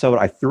episode,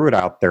 I threw it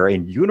out there,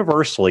 and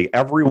universally,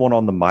 everyone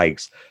on the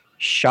mics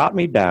shot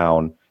me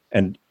down.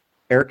 And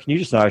Eric, can you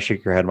just not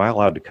shake your head? Am I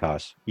allowed to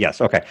cuss? Yes.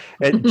 Okay.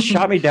 It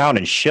shot me down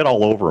and shit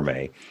all over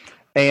me.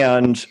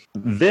 And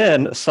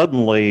then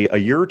suddenly a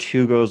year or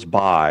 2 goes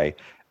by,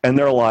 and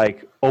they're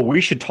like, oh, we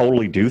should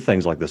totally do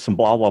things like this and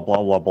blah, blah,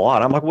 blah, blah, blah.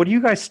 And I'm like, what are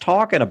you guys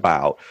talking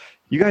about?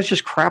 You guys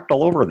just crapped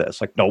all over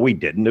this. Like, no, we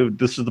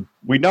didn't.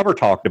 We never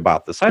talked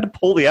about this. I had to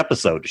pull the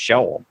episode to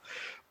show them.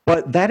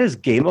 But that is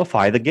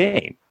gamify the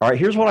game. All right,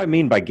 here's what I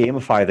mean by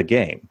gamify the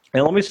game.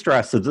 And let me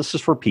stress that this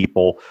is for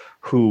people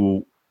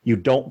who you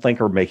don't think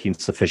are making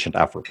sufficient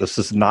effort. This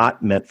is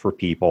not meant for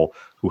people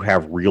who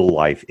have real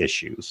life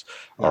issues.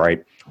 All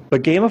right.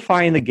 But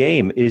gamifying the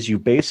game is you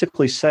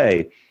basically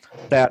say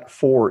that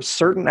for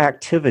certain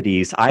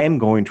activities, I am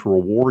going to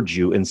reward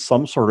you in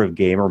some sort of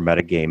game or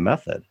metagame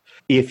method.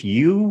 If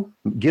you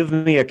give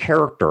me a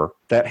character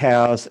that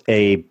has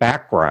a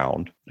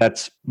background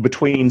that's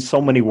between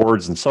so many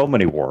words and so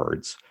many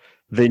words,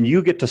 then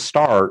you get to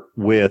start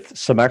with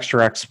some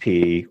extra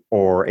XP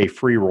or a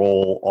free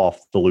roll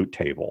off the loot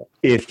table.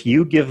 If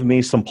you give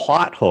me some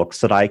plot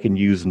hooks that I can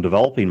use in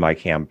developing my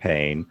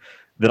campaign,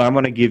 then I'm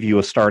going to give you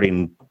a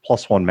starting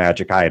 +1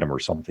 magic item or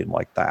something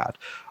like that.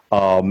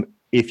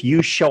 If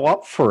you show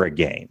up for a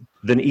game,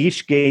 then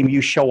each game you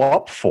show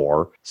up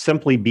for,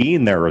 simply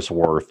being there is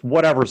worth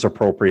whatever's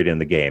appropriate in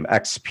the game.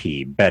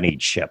 XP, Benny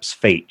chips,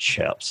 fate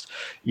chips,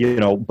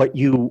 but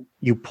you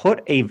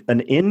put an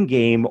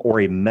in-game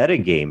or a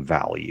metagame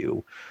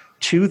value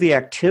to the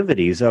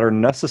activities that are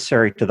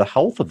necessary to the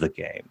health of the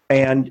game.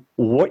 And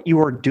what you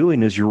are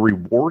doing is you're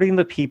rewarding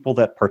the people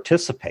that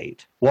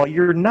participate, while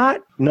you're not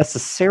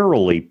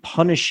necessarily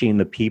punishing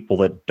the people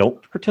that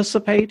don't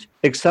participate,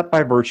 except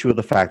by virtue of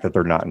the fact that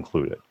they're not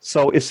included.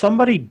 So if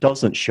somebody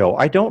doesn't show,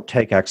 I don't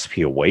take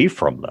XP away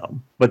from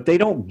them, but they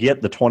don't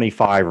get the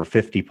 25 or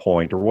 50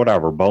 point or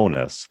whatever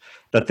bonus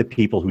that the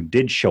people who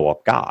did show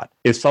up got.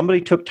 If somebody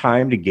took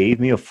time to give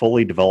me a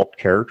fully developed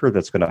character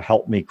that's going to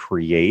help me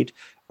create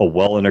a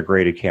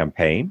well-integrated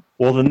campaign,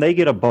 well, then they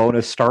get a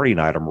bonus starting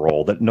item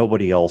roll that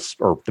nobody else,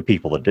 or the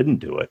people that didn't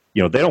do it,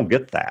 they don't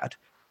get that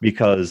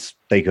because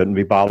they couldn't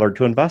be bothered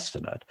to invest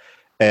in it.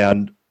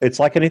 And it's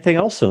like anything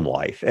else in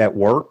life, at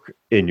work,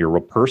 in your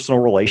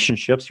personal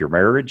relationships, your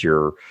marriage,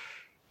 your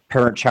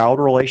parent-child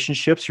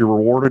relationships, you're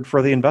rewarded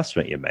for the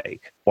investment you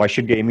make. Why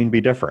should gaming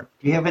be different?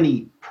 Do you have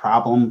any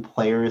problem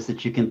players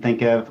that you can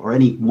think of, or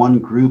any one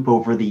group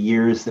over the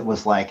years that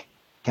was like,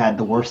 God,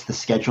 the worse the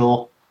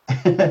schedule?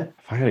 If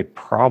I had a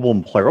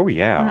problem player, oh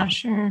yeah. I'm not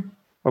sure.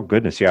 Oh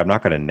goodness, yeah, I'm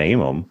not going to name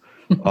them.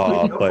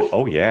 But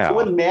oh yeah, it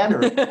wouldn't matter.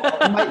 Well,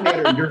 it might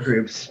matter in your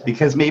groups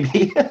because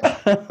maybe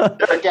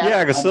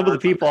yeah, because some of the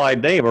people I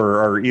name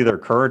are either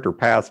current or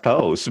past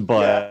hosts.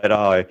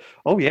 But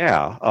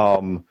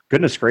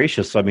goodness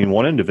gracious, I mean,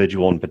 one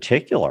individual in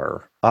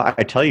particular,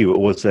 I tell you, it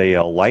was a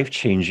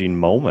life-changing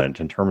moment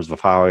in terms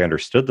of how I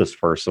understood this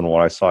person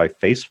when I saw a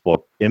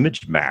Facebook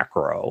image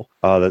macro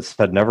that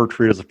said, "Never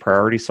treat as a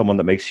priority someone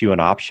that makes you an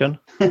option."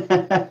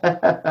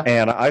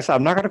 And I said,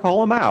 I'm not going to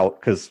call him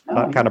out because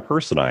not the kind of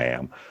person I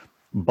am.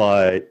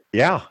 But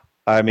yeah,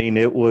 I mean,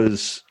 it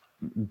was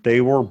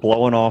they were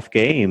blowing off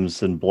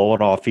games and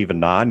blowing off even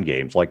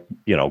non-games, like,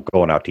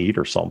 going out to eat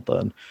or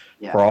something,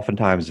 for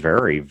oftentimes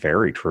very,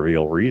 very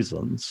trivial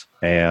reasons.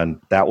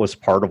 And that was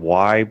part of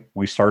why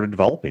we started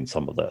developing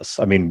some of this.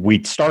 I mean,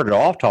 we started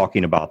off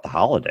talking about the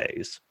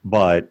holidays,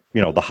 but,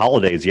 the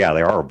holidays, they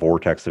are a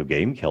vortex of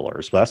game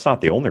killers, but that's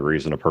not the only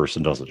reason a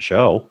person doesn't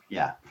show.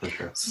 Yeah, for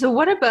sure. So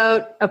what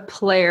about a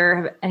player,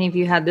 have any of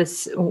you had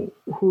this,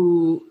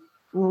 who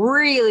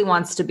really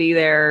wants to be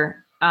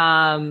there,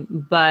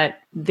 but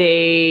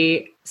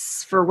they,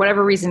 for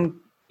whatever reason,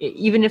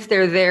 even if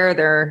they're there,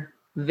 they're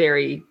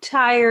very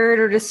tired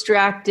or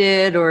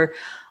distracted or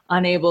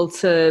unable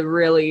to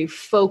really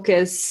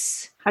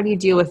focus? How do you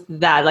deal with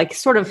that? Like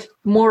sort of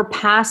more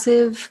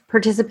passive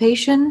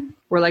participation,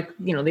 where like,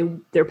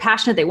 they're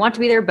passionate, they want to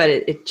be there, but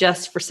it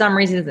just for some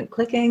reason isn't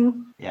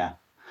clicking. Yeah.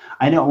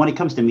 I know when it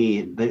comes to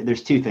me,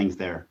 there's two things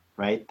there,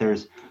 right?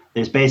 There's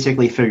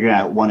basically figuring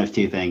out one of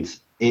two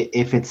things.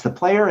 If it's the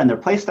player and their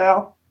play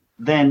style,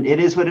 then it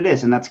is what it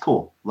is, and that's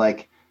cool.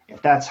 Like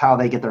if that's how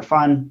they get their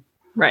fun,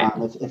 right?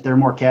 If they're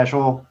more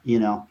casual,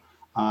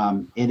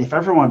 and if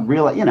everyone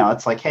really,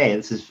 it's like,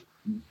 hey,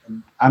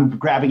 I'm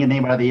grabbing a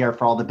name out of the air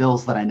for all the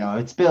Bills that I know.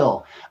 It's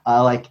Bill.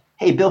 Like,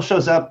 hey, Bill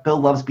shows up. Bill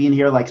loves being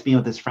here, likes being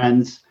with his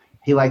friends.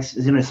 He likes,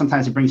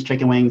 sometimes he brings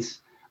chicken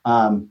wings,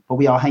 but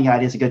we all hang out.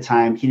 He has a good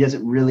time. He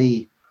doesn't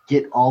really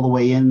get all the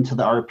way into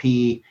the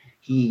RP.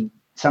 He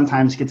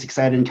sometimes gets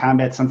excited in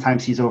combat.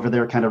 Sometimes he's over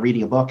there kind of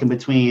reading a book in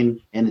between,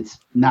 and it's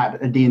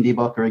not a D&D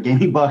book or a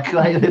gaming book.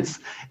 Like it's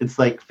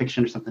like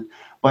fiction or something.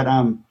 But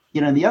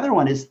the other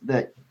one is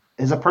that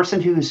is a person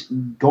who's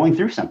going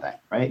through something,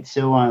 right?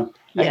 So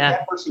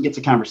that person gets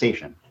a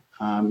conversation.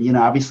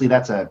 Obviously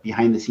that's a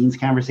behind the scenes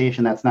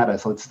conversation. That's not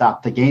a let's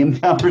stop the game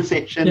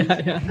conversation.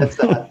 That's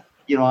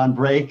on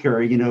break,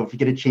 or if you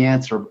get a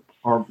chance,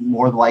 or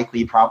more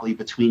likely probably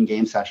between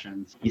game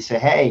sessions, you say,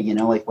 hey,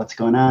 like what's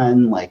going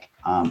on? Like,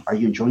 are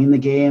you enjoying the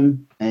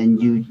game? And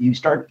you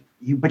start,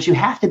 but you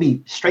have to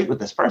be straight with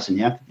this person.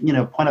 You have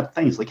to, point out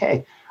things like,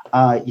 hey,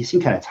 you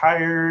seem kind of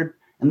tired,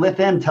 and let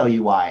them tell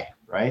you why,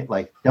 right?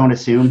 Like, don't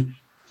assume,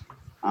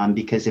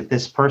 because if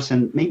this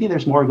person, maybe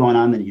there's more going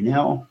on than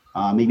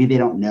maybe they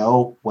don't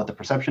know what the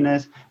perception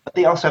is, but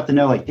they also have to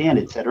know, like Dan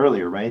had said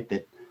earlier, right,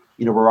 that,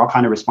 we're all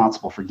kind of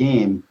responsible for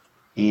game,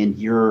 and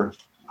your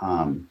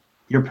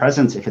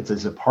presence, if it's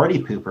as a party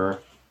pooper,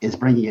 is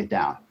bringing it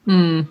down.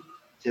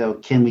 So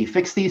can we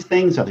fix these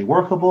things? Are they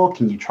workable?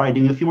 Can you try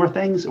doing a few more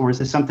things? Or is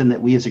this something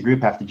that we as a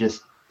group have to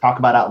just talk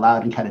about out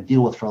loud and kind of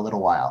deal with for a little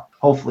while?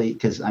 Hopefully,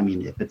 because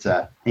if it's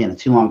a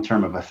too long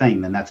term of a thing,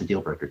 then that's a deal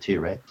breaker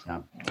too, right?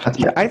 So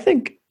I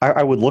think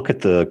I would look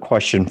at the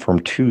question from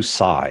two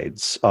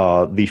sides.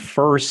 The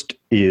first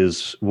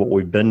is what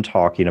we've been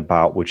talking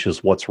about, which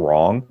is what's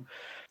wrong.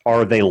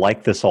 Are they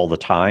like this all the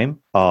time?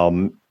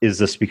 Is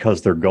this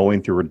because they're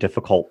going through a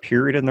difficult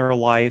period in their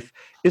life?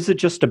 Is it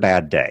just a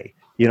bad day?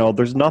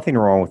 There's nothing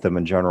wrong with them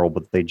in general,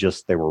 but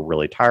they were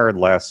really tired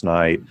last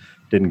night,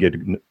 didn't get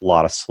a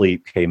lot of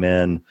sleep, came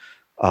in.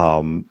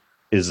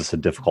 Is this a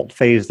difficult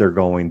phase they're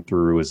going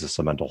through? Is this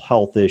a mental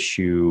health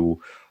issue?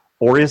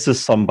 Or is this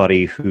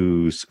somebody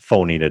who's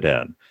phoning it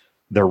in?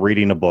 They're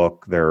reading a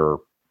book, they're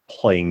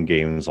playing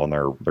games on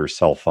their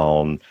cell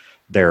phone,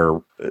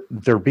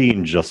 they're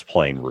being just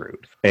plain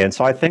rude. And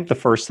so I think the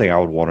first thing I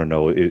would want to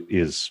know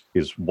is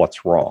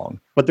what's wrong.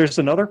 But there's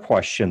another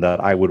question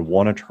that I would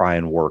want to try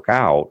and work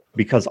out,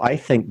 because I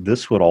think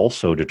this would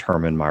also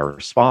determine my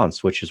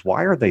response, which is,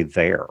 why are they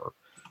there?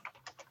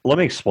 Let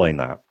me explain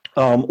that.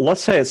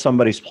 Let's say it's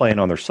somebody's playing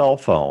on their cell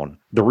phone.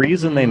 The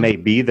reason they may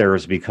be there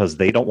is because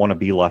they don't want to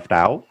be left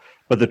out,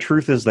 but the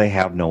truth is they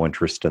have no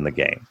interest in the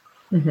game.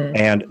 Mm-hmm.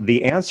 And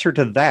the answer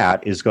to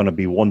that is going to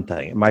be one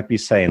thing. It might be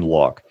saying,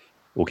 look,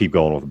 we'll keep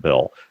going with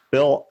Bill.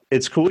 Bill,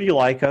 it's cool you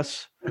like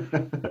us,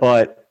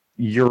 but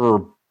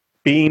you're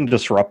being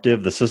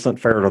disruptive. This isn't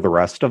fair to the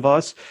rest of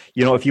us.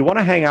 If you want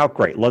to hang out,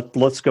 great.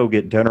 Let's go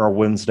get dinner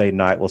Wednesday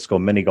night. Let's go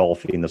mini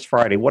golfing this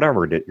Friday,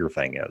 whatever your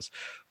thing is.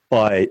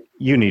 But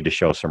you need to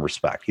show some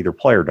respect. Either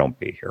play or don't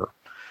be here.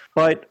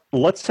 But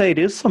let's say it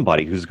is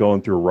somebody who's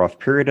going through a rough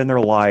period in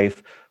their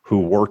life, who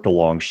worked a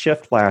long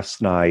shift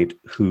last night,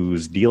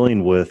 who's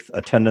dealing with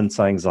attendance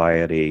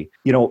anxiety.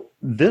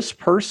 This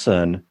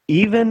person,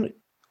 even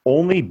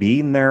only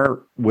being there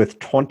with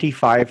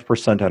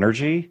 25%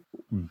 energy,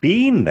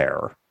 being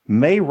there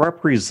may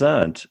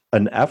represent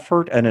an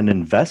effort and an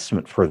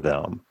investment for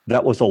them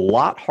that was a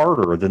lot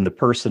harder than the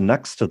person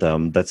next to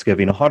them that's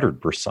giving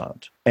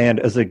 100%. And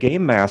as a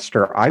game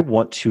master, I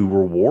want to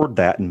reward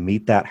that and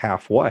meet that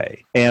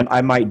halfway. And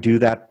I might do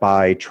that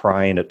by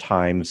trying at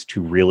times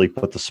to really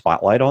put the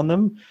spotlight on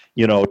them,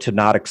 to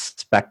not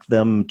expect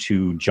them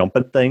to jump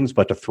at things,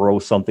 but to throw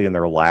something in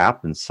their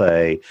lap and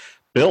say,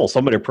 Bill,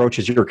 somebody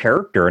approaches your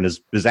character and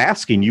is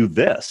asking you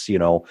this,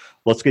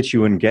 let's get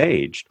you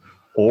engaged.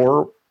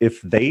 Or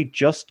if they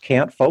just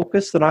can't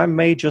focus, then I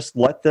may just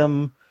let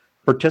them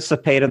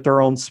participate at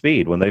their own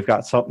speed. When they've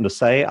got something to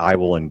say, I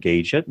will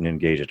engage it and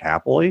engage it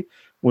happily.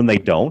 When they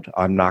don't,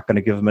 I'm not going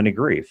to give them any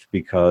grief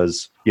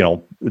because,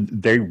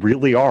 they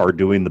really are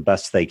doing the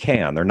best they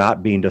can. They're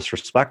not being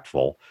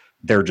disrespectful.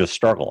 They're just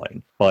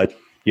struggling. But,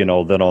 then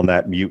on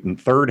that mutant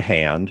third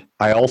hand,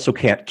 I also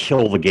can't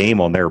kill the game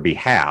on their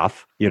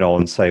behalf,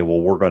 and say, well,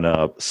 we're going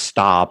to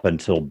stop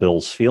until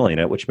Bill's feeling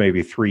it, which may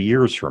be 3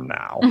 years from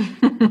now.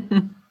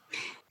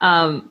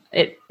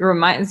 It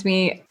reminds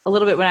me a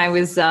little bit when I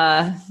was,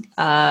 I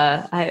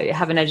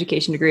have an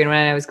education degree, and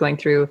when I was going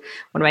through,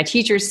 one of my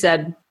teachers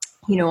said,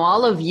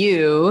 all of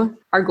you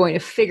are going to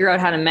figure out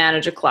how to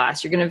manage a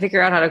class. You're going to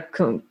figure out how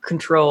to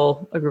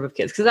control a group of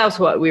kids, because that was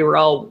what we were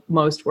all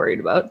most worried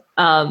about.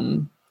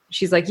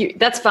 She's like,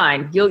 that's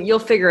fine. You'll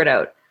figure it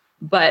out.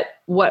 But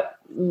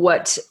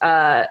what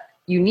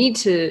you need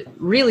to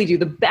really do,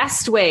 the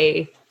best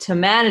way to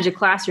manage a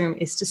classroom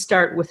is to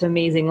start with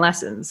amazing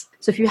lessons.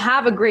 So if you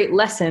have a great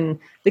lesson,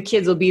 the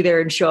kids will be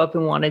there and show up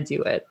and want to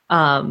do it.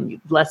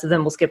 Less of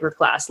them will skip your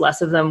class.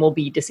 Less of them will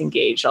be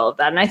disengaged, all of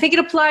that. And I think it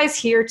applies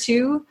here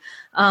too,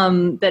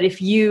 that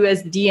if you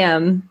as the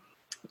DM,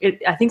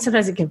 I think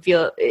sometimes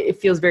it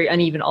feels very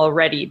uneven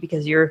already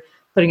because you're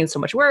putting in so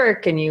much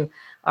work and you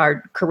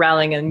are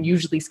corralling and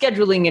usually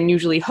scheduling and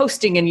usually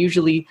hosting and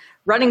usually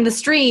running the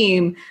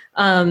stream.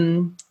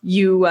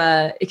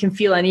 It can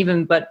feel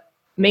uneven, but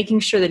making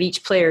sure that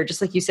each player, just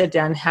like you said,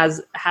 Dan,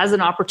 has an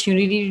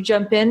opportunity to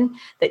jump in,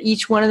 that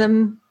each one of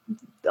them,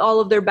 all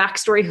of their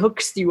backstory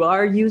hooks, you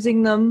are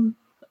using them.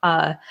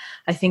 I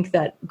think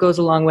that goes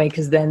a long way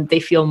because then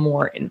they feel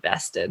more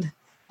invested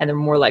and they're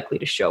more likely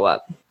to show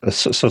up.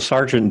 So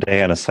Sergeant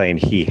Dan is saying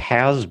he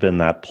has been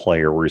that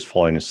player where he's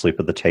falling asleep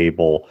at the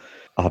table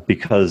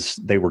because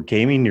they were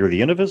gaming near the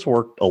end of his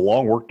work, a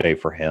long work day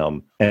for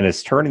him, and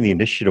his turn in the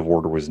initiative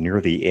order was near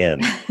the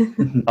end.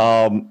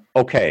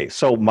 Okay,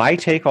 so my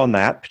take on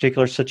that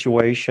particular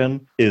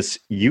situation is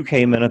you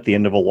came in at the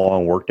end of a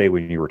long work day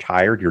when you were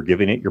tired. You're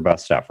giving it your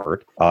best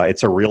effort.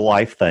 It's a real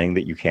life thing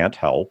that you can't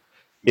help.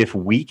 If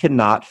we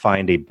cannot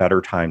find a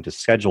better time to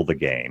schedule the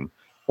game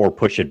or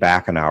push it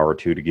back an hour or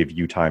two to give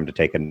you time to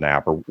take a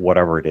nap or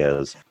whatever it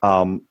is,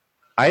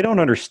 I don't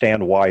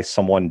understand why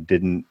someone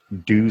didn't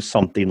do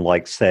something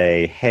like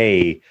say,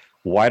 hey,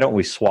 why don't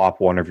we swap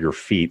one of your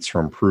feats for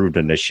improved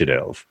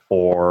initiative?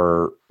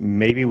 Or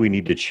maybe we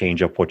need to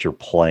change up what you're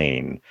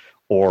playing.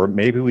 Or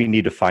maybe we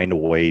need to find a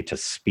way to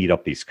speed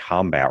up these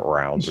combat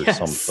rounds or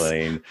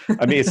something.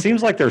 I mean, it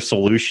seems like there's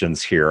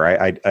solutions here.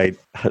 I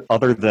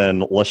other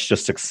than let's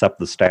just accept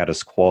the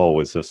status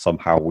quo as if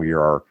somehow we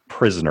are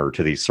prisoner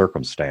to these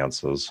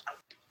circumstances.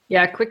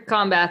 Yeah, quick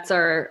combats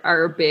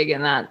are big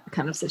in that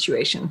kind of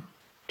situation.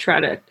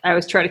 I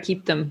always try to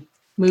keep them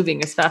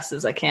moving as fast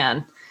as I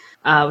can,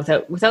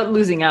 without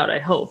losing out, I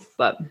hope,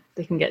 but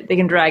they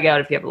can drag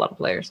out if you have a lot of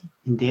players.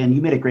 And Dan,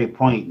 you made a great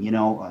point.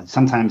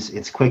 Sometimes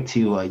it's quick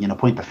to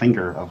point the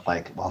finger of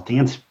like, well,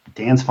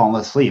 Dan's falling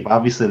asleep.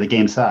 Obviously, the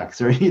game sucks,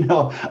 or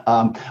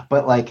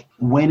but like,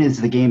 when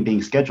is the game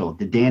being scheduled?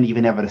 Did Dan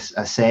even have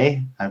a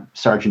say?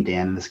 Sergeant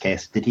Dan, in this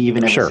case, did he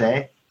even have a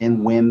say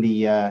in when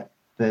the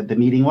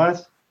meeting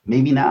was?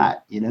 Maybe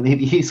not.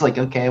 Maybe he's like,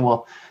 okay,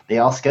 well, they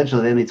all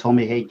scheduled it and they told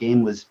me, hey,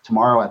 game was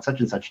tomorrow at such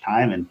and such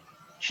time, and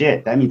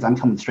shit, that means I'm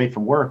coming straight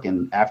from work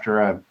and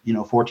after a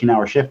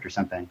 14-hour shift or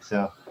something.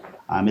 So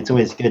it's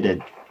always good to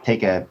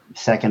take a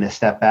second to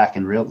step back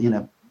and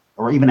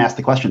or even ask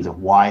the questions of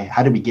why,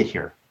 how did we get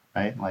here,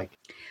 right? Like,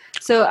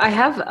 so I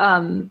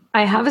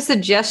have a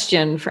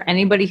suggestion for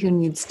anybody who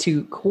needs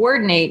to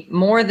coordinate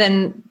more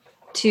than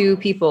two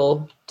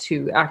people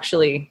to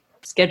actually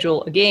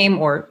schedule a game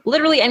or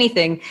literally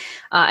anything.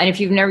 And if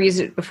you've never used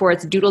it before,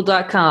 it's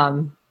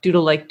doodle.com.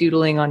 Doodle like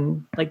doodling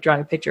on like drawing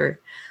a picture.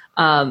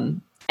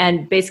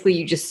 And basically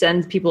you just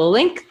send people a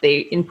link,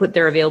 they input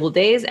their available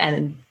days,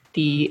 and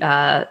the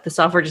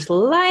software just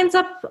lines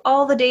up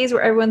all the days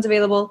where everyone's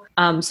available.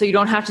 So you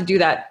don't have to do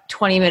that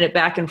 20-minute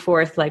back and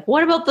forth. Like,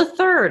 what about the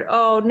 3rd?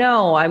 Oh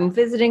no, I'm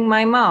visiting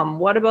my mom.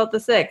 What about the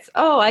 6th?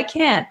 Oh, I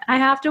can't, I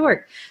have to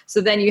work.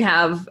 So then you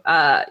have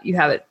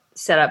it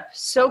set up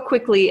so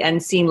quickly and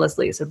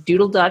seamlessly. So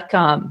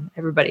doodle.com,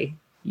 everybody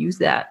use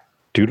that.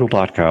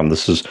 Doodle.com.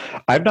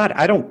 I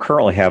don't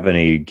currently have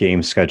any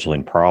game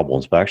scheduling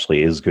problems, but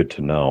actually it is good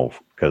to know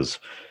because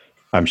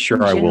I'm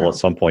sure I will at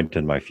some point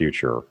in my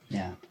future.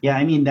 Yeah.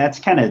 I mean, that's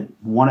kind of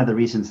one of the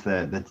reasons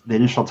the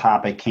initial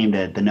topic came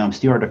to the Gnome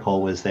Stew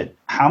article was that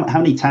how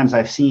many times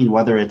I've seen,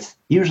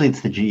 usually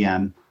it's the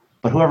GM,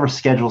 but whoever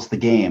schedules the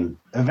game,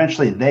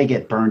 eventually they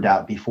get burned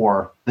out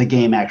before the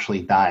game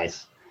actually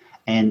dies.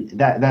 And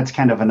that's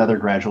kind of another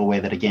gradual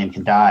way that a game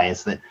can die,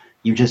 is that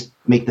you just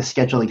make the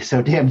scheduling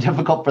so damn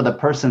difficult for the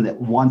person that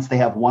once they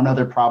have one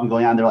other problem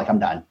going on, they're like, I'm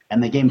done.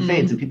 And the game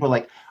fades. And people are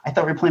like, I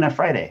thought we were playing on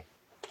Friday.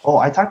 Oh,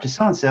 I talked to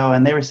so-and-so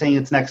and they were saying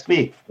it's next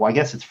week. Well, I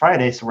guess it's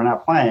Friday, so we're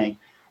not playing.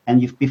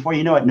 And before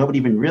you know it, nobody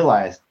even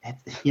realized,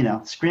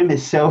 Scrim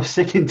is so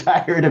sick and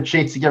tired of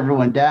chasing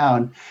everyone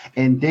down.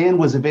 And Dan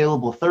was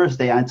available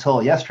Thursday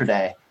until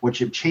yesterday,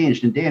 which it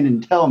changed. And Dan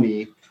didn't tell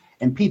me.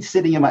 And Pete's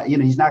sitting in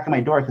he's knocking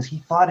my door because he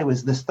thought it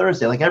was this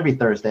Thursday, like every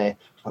Thursday.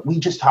 But we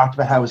just talked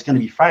about how it was going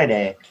to be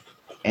Friday.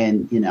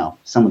 and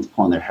someone's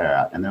pulling their hair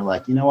out, and they're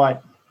like, you know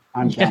what,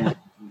 I'm done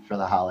for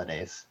the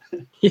holidays.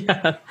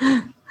 Yeah.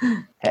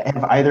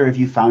 Have either of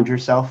you found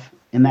yourself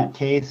in that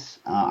case?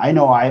 I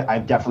know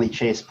I've definitely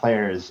chased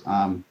players.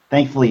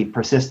 Thankfully,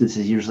 persistence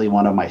is usually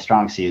one of my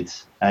strong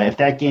suits. If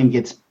that game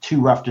gets too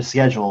rough to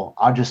schedule,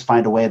 I'll just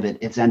find a way that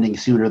it's ending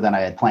sooner than I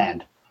had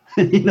planned.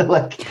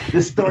 Like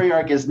the story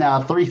arc is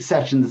now 3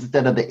 sessions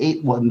instead of the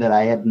 8 one that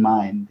I had in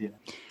mind.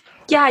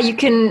 Yeah, you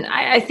can.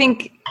 I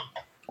think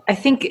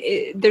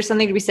there's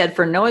something to be said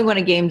for knowing when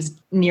a game's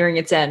nearing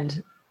its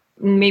end.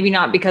 Maybe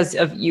not because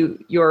of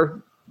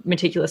your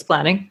meticulous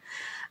planning,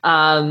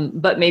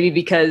 but maybe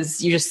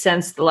because you just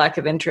sense the lack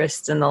of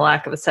interest and the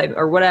lack of excitement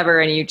or whatever,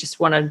 and you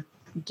just want to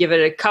give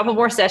it a couple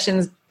more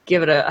sessions,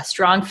 give it a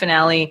strong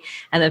finale,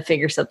 and then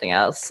figure something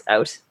else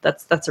out.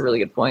 That's a really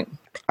good point.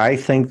 I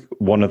think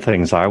one of the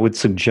things I would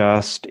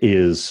suggest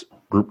is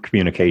group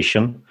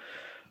communication.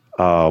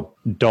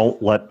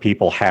 Don't let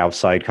people have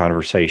side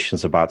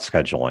conversations about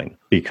scheduling,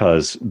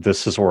 because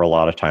this is where a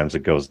lot of times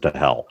it goes to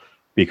hell.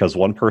 Because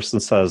one person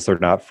says they're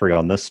not free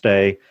on this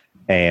day,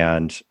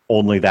 and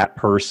only that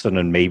person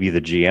and maybe the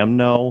GM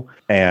know,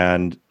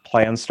 and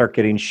plans start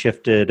getting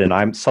shifted, and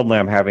I'm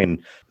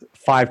having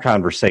 5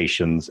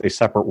 conversations, a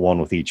separate one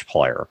with each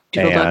player.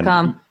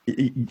 Doodle.com.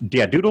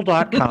 Yeah,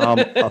 Doodle.com,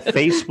 a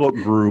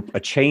Facebook group, a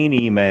chain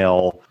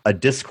email, a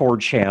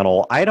Discord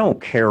channel. I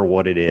don't care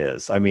what it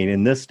is. I mean,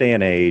 in this day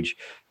and age,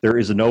 there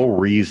is no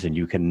reason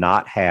you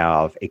cannot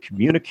have a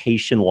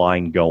communication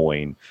line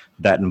going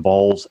that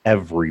involves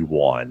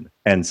everyone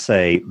and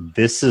say,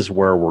 this is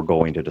where we're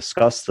going to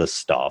discuss this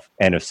stuff.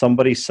 And if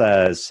somebody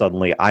says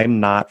suddenly, I'm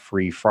not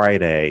free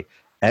Friday,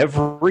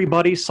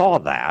 everybody saw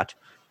that.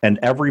 And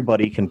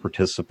everybody can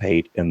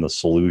participate in the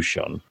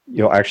solution.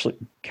 Actually,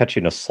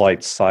 catching a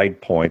slight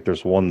side point,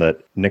 there's one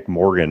that Nick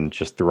Morgan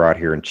just threw out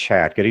here in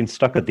chat. Getting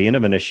stuck at the end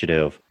of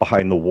initiative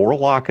behind the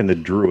warlock and the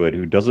druid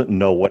who doesn't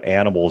know what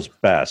animal is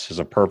best is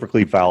a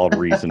perfectly valid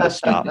reason to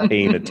stop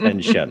paying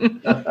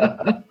attention.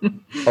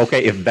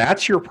 Okay, if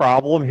that's your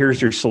problem,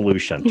 here's your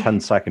solution.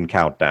 10-second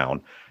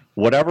countdown.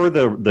 Whatever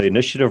the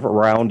initiative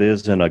round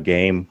is in a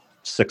game,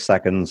 6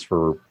 seconds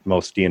for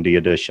most D&D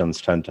editions,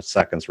 10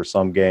 seconds for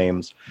some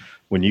games.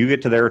 When you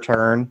get to their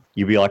turn,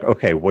 you be like,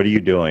 okay, what are you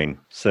doing?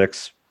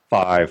 6,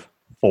 5,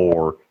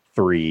 4,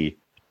 3,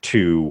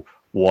 2,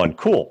 1.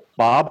 Cool.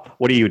 Bob,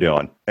 what are you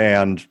doing?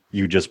 And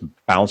you just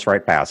bounce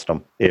right past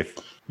them. If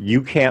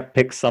you can't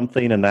pick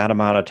something in that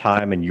amount of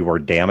time and you are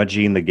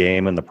damaging the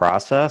game in the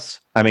process,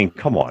 I mean,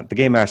 come on. The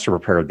Game Master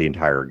prepared the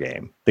entire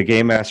game. The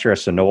Game Master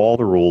has to know all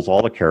the rules,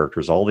 all the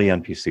characters, all the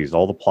NPCs,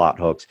 all the plot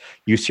hooks.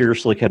 You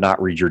seriously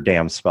cannot read your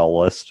damn spell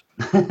list.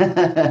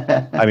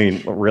 I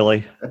mean,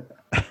 really?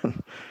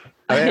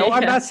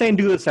 I'm not saying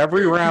do this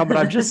every round, but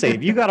I'm just saying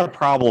if you got a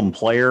problem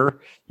player,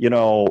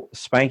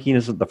 spanking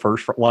isn't the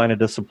first line of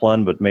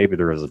discipline, but maybe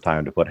there is a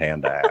time to put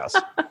hand to ass.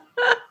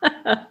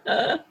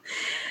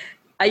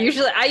 I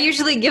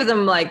usually give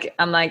them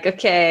I'm like,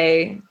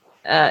 okay,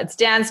 it's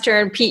Dan's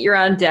turn. Pete, you're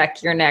on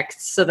deck. You're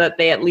next, so that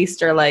they at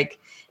least are like,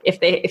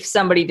 if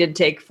somebody did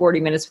take 40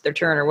 minutes with their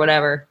turn or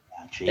whatever.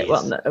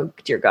 Well, no, oh,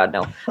 dear God,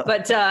 no.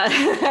 But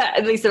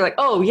at least they're like,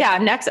 oh, yeah,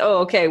 next. Oh,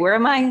 okay, where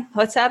am I?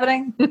 What's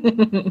happening?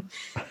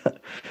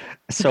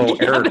 So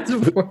Eric,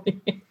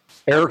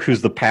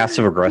 who's the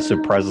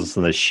passive-aggressive presence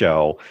in this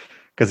show,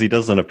 because he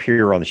doesn't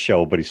appear on the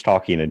show, but he's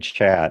talking in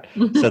chat,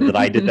 said that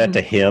I did that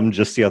to him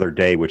just the other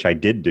day, which I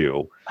did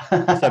do.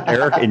 Except,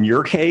 Eric, in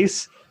your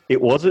case, it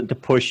wasn't to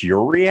push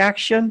your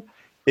reaction.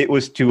 It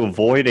was to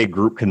avoid a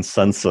group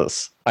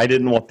consensus. I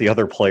didn't want the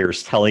other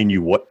players telling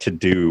you what to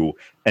do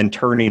and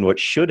turning what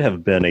should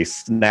have been a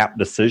snap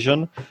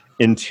decision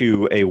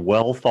into a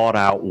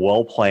well-thought-out,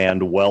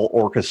 well-planned,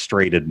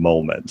 well-orchestrated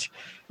moment.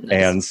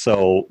 Nice. And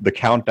so the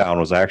countdown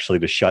was actually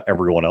to shut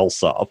everyone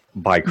else up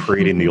by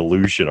creating the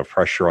illusion of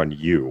pressure on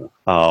you.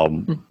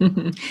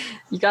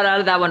 You got out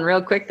of that one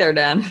real quick there,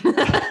 Dan.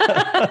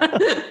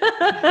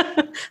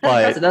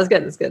 That was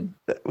good. That's good.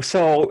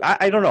 So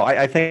I don't know.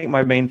 I think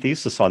my main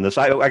thesis on this,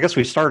 I guess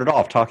we started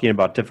off talking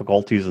about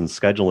difficulties in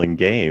scheduling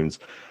games.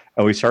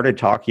 And we started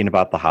talking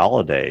about the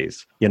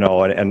holidays,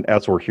 and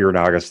as we're here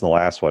now, I guess in the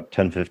last,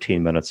 10,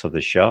 15 minutes of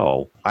the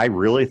show, I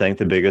really think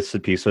the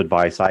biggest piece of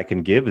advice I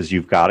can give is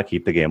you've got to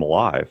keep the game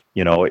alive.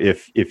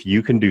 If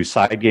you can do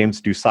side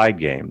games, do side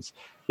games.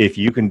 If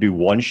you can do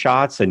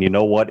one-shots and you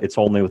know what, it's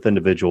only with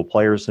individual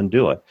players, then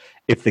do it.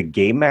 If the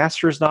Game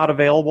Master is not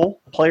available,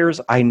 players,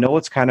 I know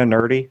it's kind of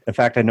nerdy. In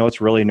fact, I know it's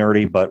really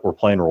nerdy, but we're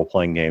playing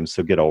role-playing games,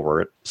 so get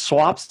over it.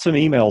 Swap some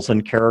emails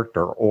in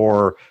character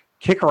or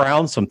kick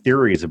around some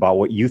theories about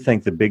what you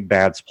think the big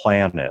bad's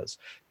plan is.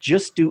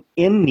 Just do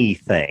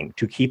anything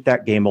to keep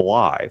that game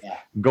alive. Yeah.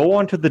 Go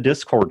onto the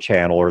Discord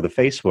channel or the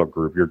Facebook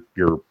group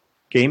your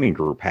gaming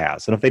group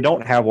has. And if they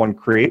don't have one,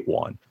 create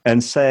one.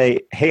 And say,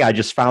 hey, I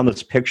just found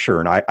this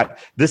picture, and I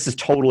this is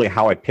totally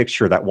how I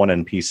picture that one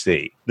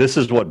NPC. This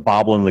is what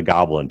Boblin the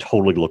Goblin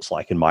totally looks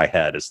like in my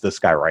head, is this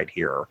guy right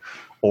here.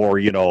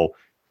 Or,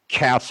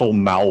 Castle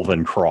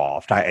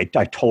Malvincroft.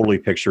 I totally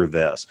picture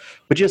this.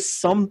 But just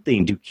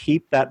something to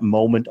keep that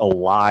moment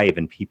alive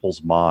in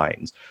people's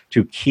minds,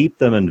 to keep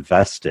them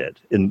invested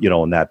in,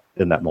 in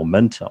that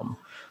momentum.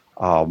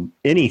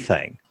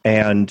 Anything.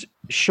 And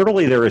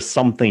surely there is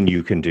something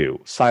you can do.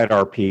 Side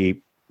RP,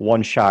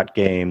 one-shot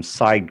games,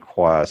 side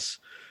quests,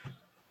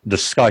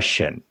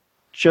 discussion,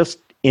 just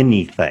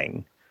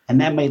anything. And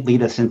that might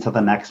lead us into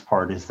the next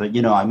part is that,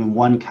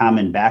 one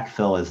common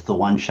backfill is the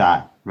one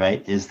shot,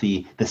 right? Is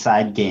the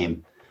side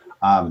game,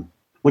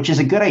 which is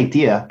a good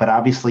idea, but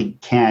obviously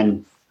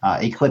can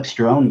eclipse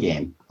your own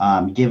game,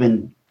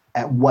 given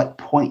at what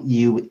point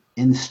you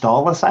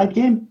install a side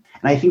game.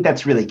 And I think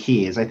that's really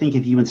key is I think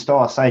if you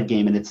install a side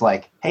game and it's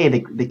like, hey,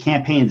 the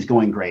campaign is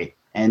going great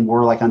and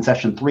we're like on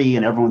session 3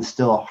 and everyone's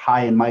still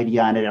high and mighty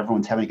on it,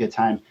 everyone's having a good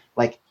time,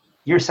 like,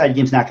 your side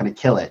game's not going to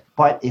kill it.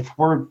 But if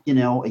we're,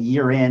 a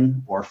year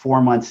in or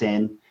 4 months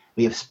in,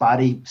 we have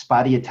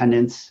spotty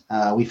attendance.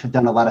 We've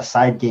done a lot of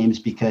side games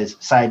because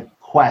side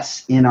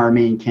quests in our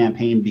main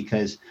campaign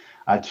because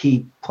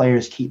key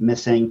players keep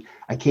missing.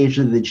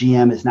 Occasionally the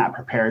GM is not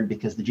prepared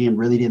because the GM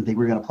really didn't think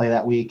we were going to play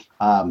that week.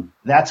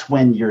 That's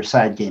when your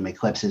side game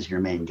eclipses your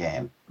main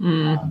game.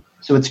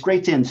 So it's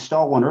great to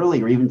install one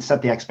early or even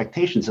set the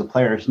expectations so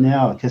players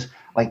know, because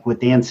like what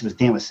Dan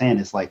was saying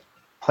is like,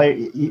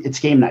 it's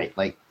game night.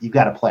 Like you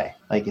got to play.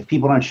 Like if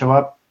people don't show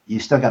up, you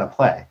still got to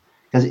play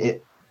because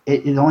it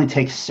only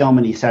takes so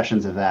many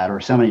sessions of that or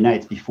so many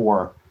nights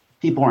before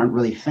people aren't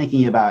really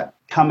thinking about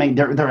coming.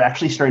 They're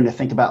actually starting to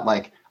think about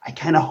like, I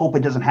kind of hope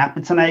it doesn't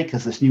happen tonight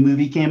because this new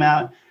movie came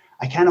out.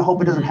 I kind of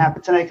hope it doesn't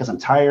happen tonight because I'm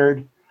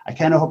tired. I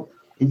kind of hope,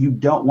 and you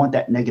don't want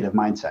that negative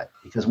mindset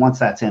because once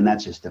that's in,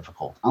 that's just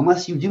difficult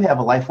unless you do have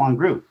a lifelong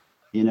group,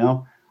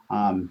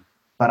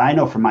 But I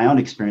know from my own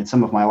experience,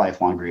 some of my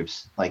lifelong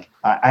groups, like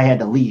I had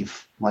to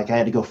leave, like I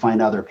had to go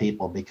find other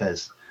people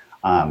because,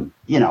 and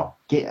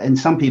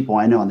some people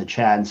I know in the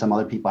chat and some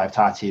other people I've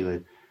talked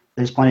to,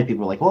 there's plenty of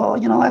people like, well, a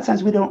lot of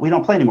times we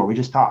don't play anymore. We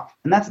just talk.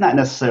 And that's not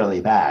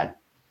necessarily bad.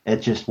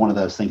 It's just one of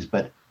those things.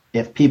 But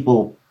if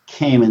people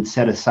came and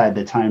set aside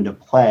the time to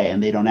play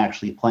and they don't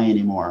actually play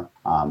anymore,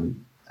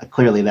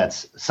 clearly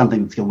that's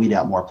something that's going to weed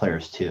out more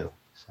players too.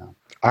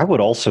 I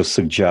would also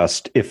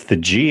suggest if the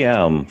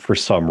GM, for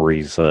some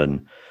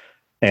reason,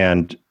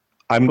 and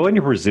I'm going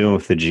to presume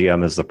if the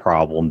GM is the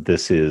problem,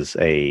 this is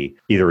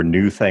either a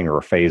new thing or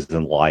a phase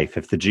in life.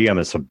 If the GM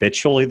is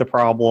habitually the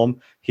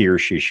problem, he or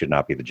she should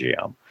not be the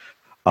GM.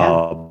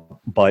 Yeah.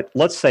 But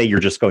let's say you're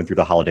just going through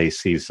the holiday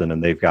season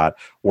and they've got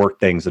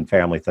work things and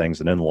family things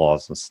and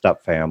in-laws and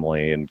step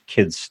family and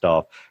kids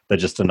stuff that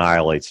just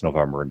annihilates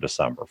November and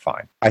December.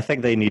 Fine. I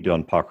think they need to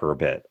unpucker a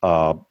bit.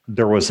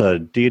 There was a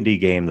D&D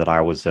game that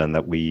I was in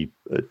that we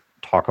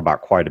talk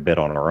about quite a bit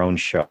on our own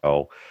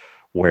show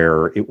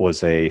where it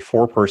was a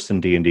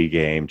 4-person D&D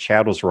game.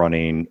 Chad was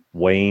running,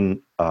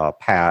 Wayne,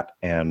 Pat,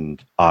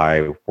 and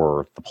I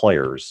were the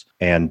players.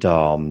 And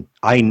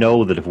I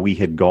know that if we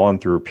had gone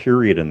through a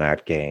period in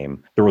that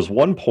game, there was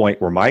one point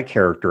where my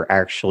character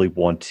actually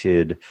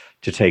wanted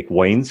to take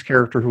Wayne's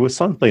character, who was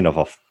something of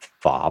a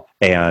fop,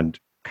 and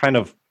kind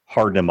of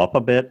harden him up a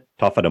bit,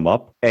 toughen him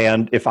up.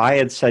 And if I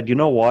had said, you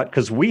know what,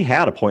 because we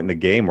had a point in the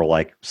game where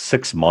like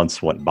 6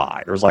 months went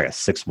by. There was like a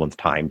 6-month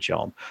time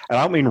jump. And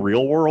I don't mean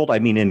real world, I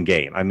mean in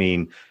game. I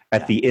mean,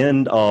 at the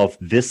end of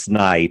this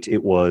night,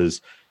 it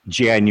was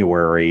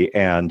January,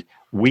 and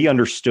we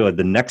understood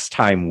the next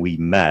time we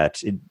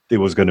met, it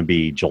was going to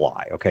be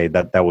July. Okay,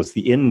 that was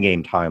the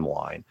in-game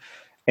timeline.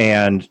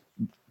 And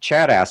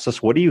Chad asked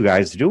us, what are you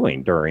guys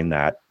doing during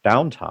that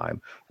downtime?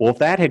 Well, if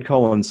that had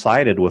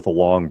coincided with a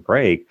long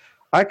break,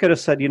 I could have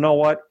said, you know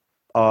what,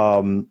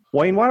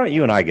 Wayne, why don't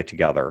you and I get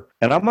together?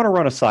 And I'm going to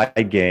run a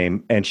side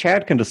game, and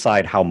Chad can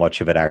decide how much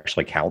of it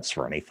actually counts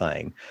for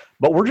anything.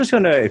 But we're just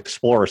going to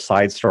explore a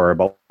side story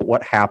about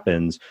what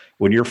happens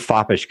when your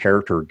foppish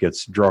character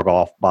gets drug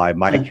off by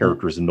my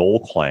character's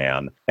Knoll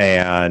clan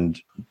and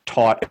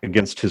taught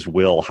against his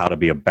will how to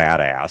be a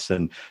badass,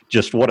 and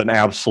just what an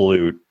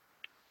absolute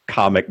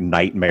comic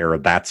nightmare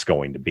that's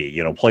going to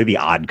be. Play the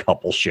Odd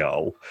Couple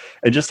show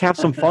and just have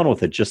some fun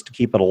with it just to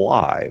keep it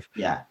alive.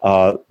 Yeah.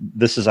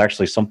 This is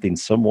actually something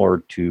similar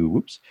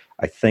to,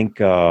 I think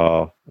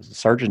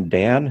Sergeant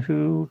Dan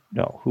who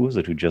was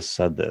it who just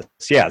said this?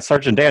 Yeah,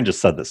 Sergeant Dan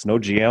just said this. No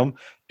GM,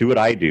 do what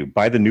I do.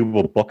 Buy the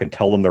new book and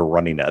tell them they're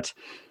running it.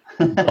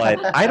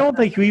 But I don't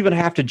think you even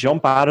have to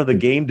jump out of the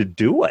game to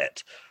do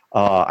it.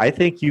 I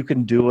think you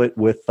can do it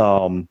with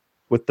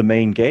the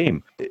main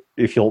game.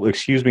 If you'll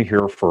excuse me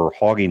here for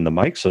hogging the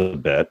mics a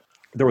bit,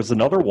 there was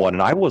another one,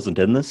 and I wasn't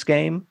in this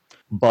game,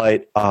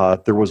 but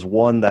there was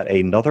one that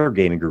another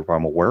gaming group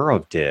I'm aware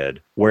of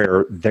did,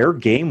 where their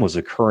game was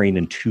occurring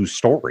in 2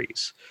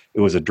 stories.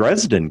 It was a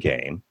Dresden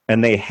game,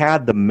 and they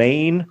had the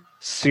main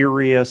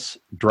serious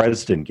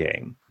Dresden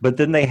game, but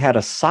then they had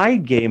a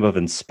side game of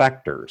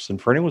Inspectors. And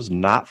for anyone who's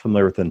not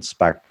familiar with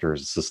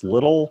Inspectors, it's this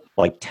little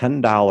like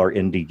 $10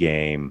 indie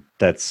game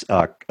that's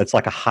it's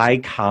like a high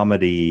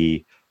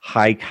comedy,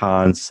 high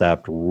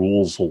concept,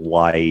 rules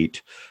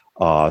light,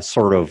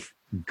 sort of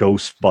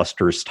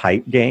Ghostbusters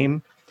type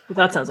game.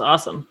 That sounds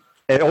awesome.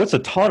 And it's a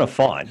ton of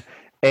fun.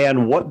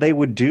 And what they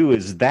would do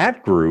is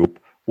that group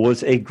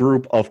was a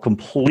group of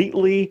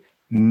completely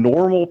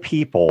normal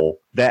people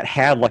that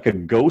had like a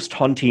ghost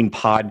hunting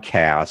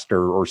podcast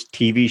or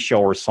TV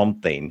show or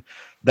something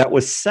that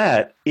was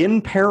set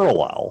in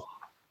parallel.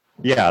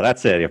 Yeah,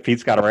 that's it.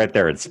 Pete's got it right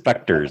there.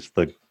 Inspectors,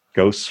 the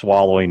ghost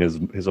swallowing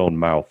his own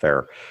mouth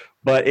there.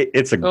 But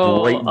it's a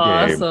great game.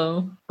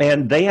 Awesome.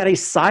 And they had a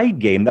side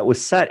game that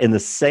was set in the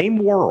same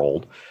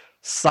world,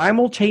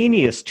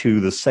 simultaneous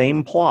to the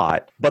same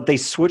plot, but they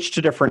switched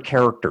to different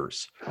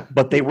characters.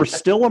 But they were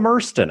still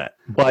immersed in it.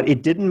 But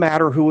it didn't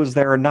matter who was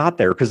there or not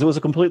there because it was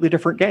a completely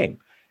different game.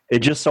 It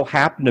just so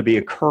happened to be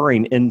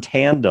occurring in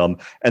tandem,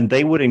 and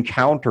they would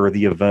encounter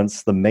the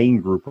events the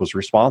main group was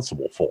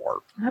responsible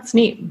for. That's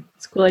neat.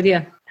 It's a cool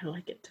idea. I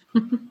like it.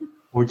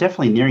 We're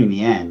definitely nearing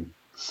the end.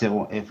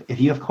 So if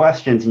you have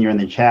questions and you're in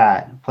the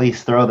chat,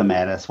 please throw them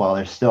at us while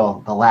there's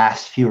still the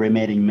last few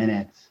remaining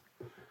minutes.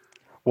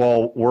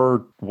 Well,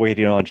 we're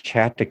waiting on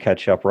chat to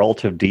catch up.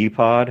 Relative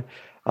D-Pod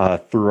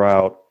threw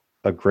out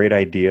a great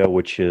idea,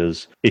 which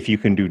is if you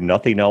can do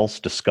nothing else,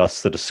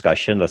 discuss the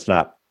discussion. That's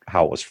not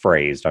how it was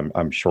phrased.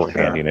 I'm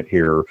shorthanding it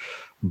here.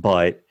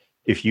 But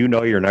if you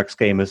know your next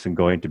game isn't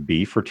going to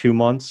be for 2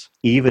 months,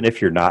 even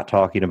if you're not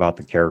talking about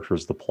the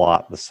characters, the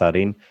plot, the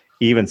setting,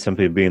 even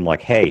simply being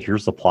like, hey,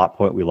 here's the plot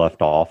point we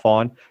left off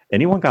on.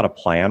 Anyone got a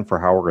plan for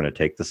how we're going to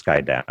take this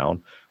guy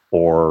down?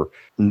 Or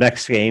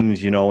next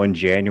games, in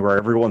January,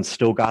 everyone's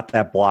still got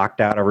that blocked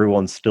out.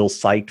 Everyone's still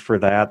psyched for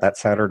that. That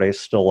Saturday's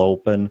still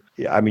open.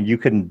 I mean, you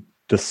can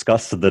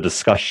discuss the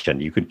discussion.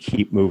 You could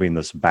keep moving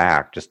this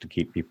back just to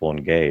keep people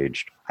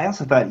engaged. I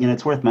also thought,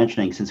 it's worth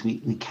mentioning, since we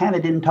kind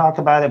of didn't talk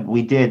about it, but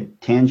we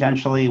did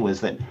tangentially, was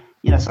that,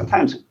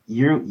 sometimes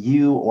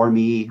you or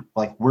me,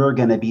 like, we're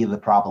going to be the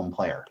problem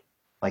player.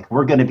 Like,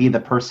 we're going to be the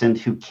person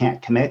who can't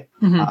commit.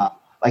 Mm-hmm.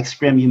 Like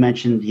Scrim, you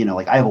mentioned,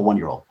 like, I have a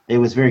 1-year-old. It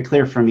was very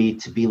clear for me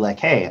to be like,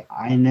 hey,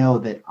 I know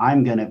that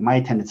my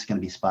attendance is going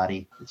to be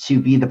spotty, to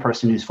be the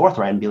person who's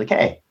forthright and be like,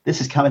 hey, this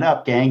is coming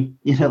up, gang.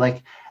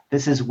 Like,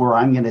 this is where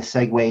I'm going to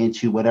segue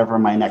into whatever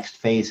my next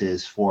phase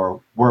is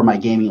for where my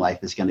gaming life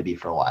is going to be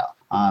for a while.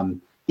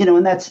 And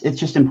it's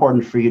just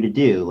important for you to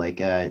do. Like,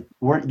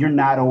 you're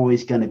not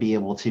always going to be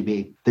able to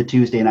be the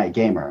Tuesday night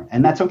gamer,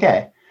 and that's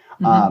okay.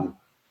 Mm-hmm.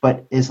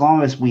 But as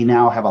long as we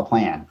now have a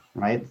plan,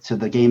 right? So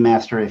the game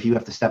master, if you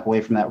have to step away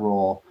from that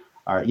role,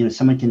 or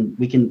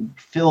we can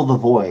fill the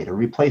void or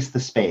replace the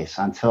space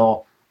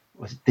until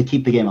to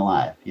keep the game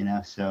alive.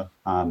 So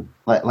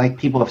like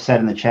people have said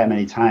in the chat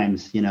many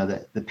times,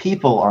 that the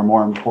people are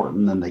more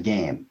important than the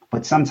game.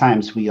 But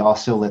sometimes we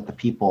also let the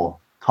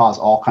people cause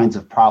all kinds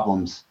of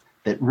problems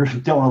that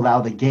don't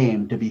allow the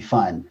game to be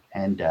fun.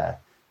 And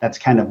that's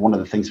kind of one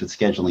of the things with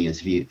scheduling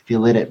is if you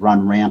let it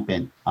run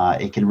rampant,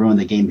 it can ruin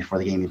the game before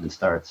the game even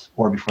starts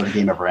or before the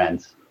game ever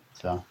ends.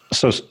 So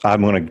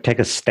I'm going to take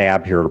a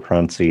stab here at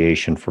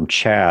pronunciation from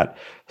chat.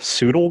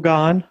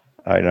 Pseudolgon,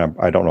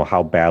 I don't know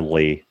how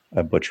badly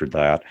I butchered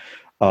that,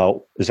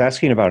 is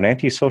asking about an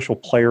antisocial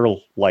player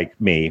like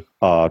me,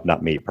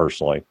 not me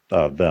personally,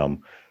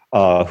 them,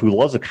 who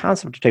loves the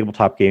concept of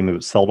tabletop gaming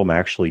but seldom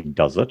actually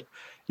does it.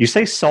 You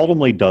say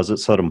seldomly does it,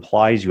 so it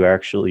implies you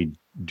actually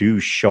do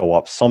show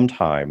up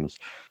sometimes.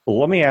 Well,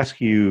 let me ask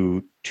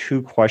you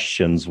 2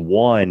 questions.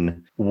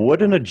 One,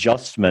 would an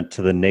adjustment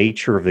to the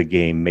nature of the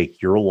game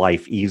make your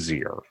life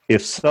easier?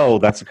 If so,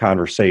 that's a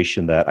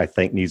conversation that I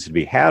think needs to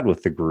be had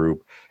with the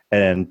group.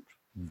 And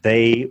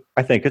I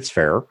think it's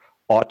fair,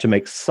 ought to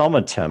make some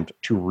attempt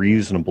to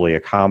reasonably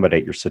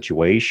accommodate your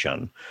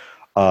situation.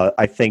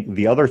 I think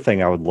the other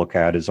thing I would look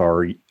at is,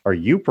 are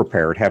you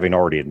prepared, having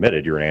already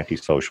admitted you're an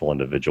antisocial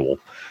individual,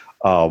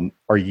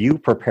 are you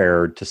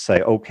prepared to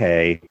say,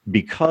 okay,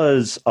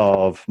 because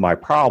of my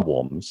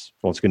problems,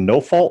 once again,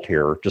 no fault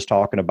here, just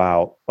talking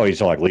about, you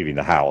don't like leaving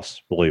the house.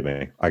 Believe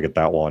me, I get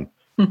that one.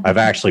 I've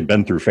actually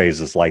been through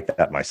phases like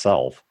that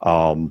myself.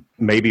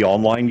 Maybe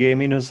online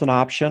gaming is an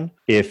option.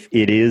 If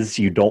it is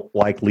you don't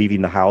like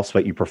leaving the house,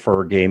 but you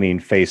prefer gaming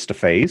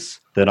face-to-face,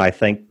 then I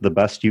think the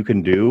best you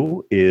can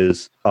do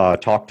is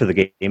talk to the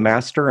game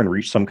master and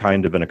reach some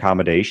kind of an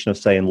accommodation of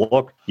saying,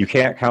 look, you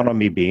can't count on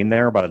me being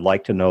there, but I'd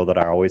like to know that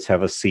I always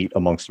have a seat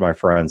amongst my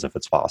friends if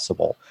it's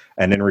possible.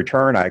 And in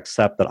return, I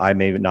accept that I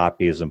may not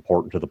be as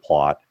important to the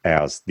plot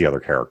as the other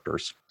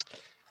characters.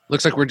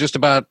 Looks like we're just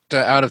about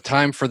out of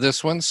time for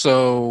this one,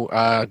 so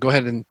go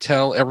ahead and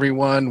tell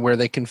everyone where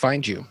they can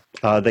find you.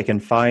 They can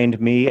find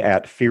me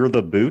at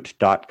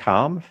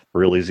feartheboot.com.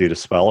 Real easy to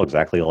spell,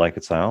 exactly like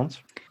it sounds.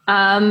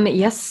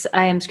 Yes,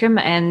 I am Scrim,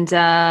 and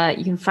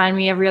you can find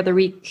me every other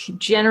week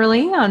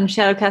generally on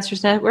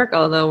Shadowcasters Network,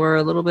 although we're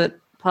a little bit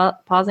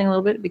pausing a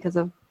little bit because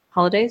of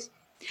holidays.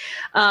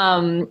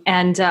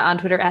 And on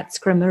Twitter at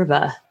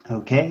Scrimmerva.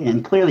 Okay,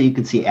 and clearly you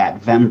can see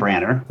at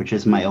Vembranner, which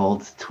is my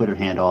old Twitter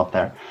handle up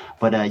there.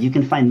 But you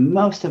can find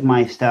most of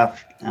my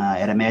stuff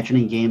at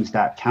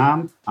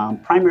imagininggames.com.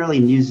 Primarily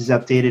news is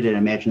updated at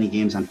Imagining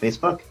Games on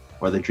Facebook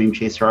or the Dream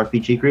Chaser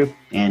RPG group.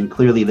 And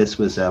clearly this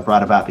was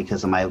brought about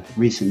because of my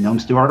recent Gnome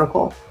Stew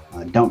article.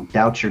 Don't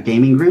Doubt Your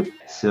Gaming Group.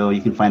 So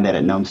you can find that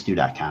at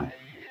gnomestew.com.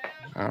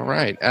 All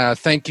right.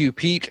 Thank you,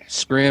 Pete,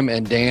 Scrim,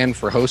 and Dan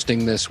for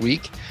hosting this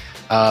week.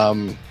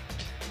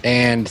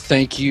 And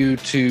thank you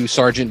to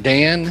Sergeant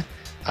Dan,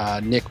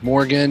 Nick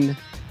Morgan,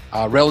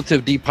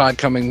 Relative D-Pod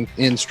coming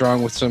in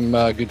strong with some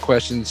good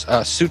questions.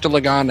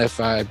 Sutalagan, if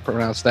I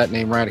pronounced that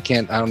name right.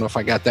 I don't know if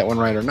I got that one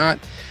right or not.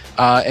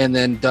 And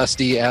then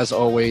Dusty, as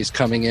always,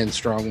 coming in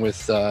strong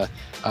with the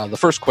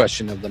first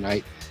question of the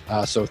night.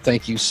 So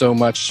thank you so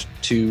much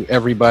to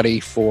everybody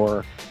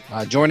for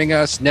joining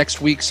us.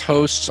 Next week's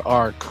hosts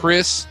are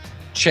Chris,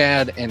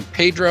 Chad, and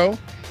Pedro.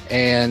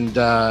 And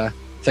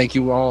thank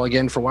you all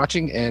again for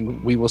watching,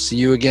 and we will see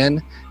you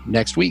again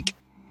next week.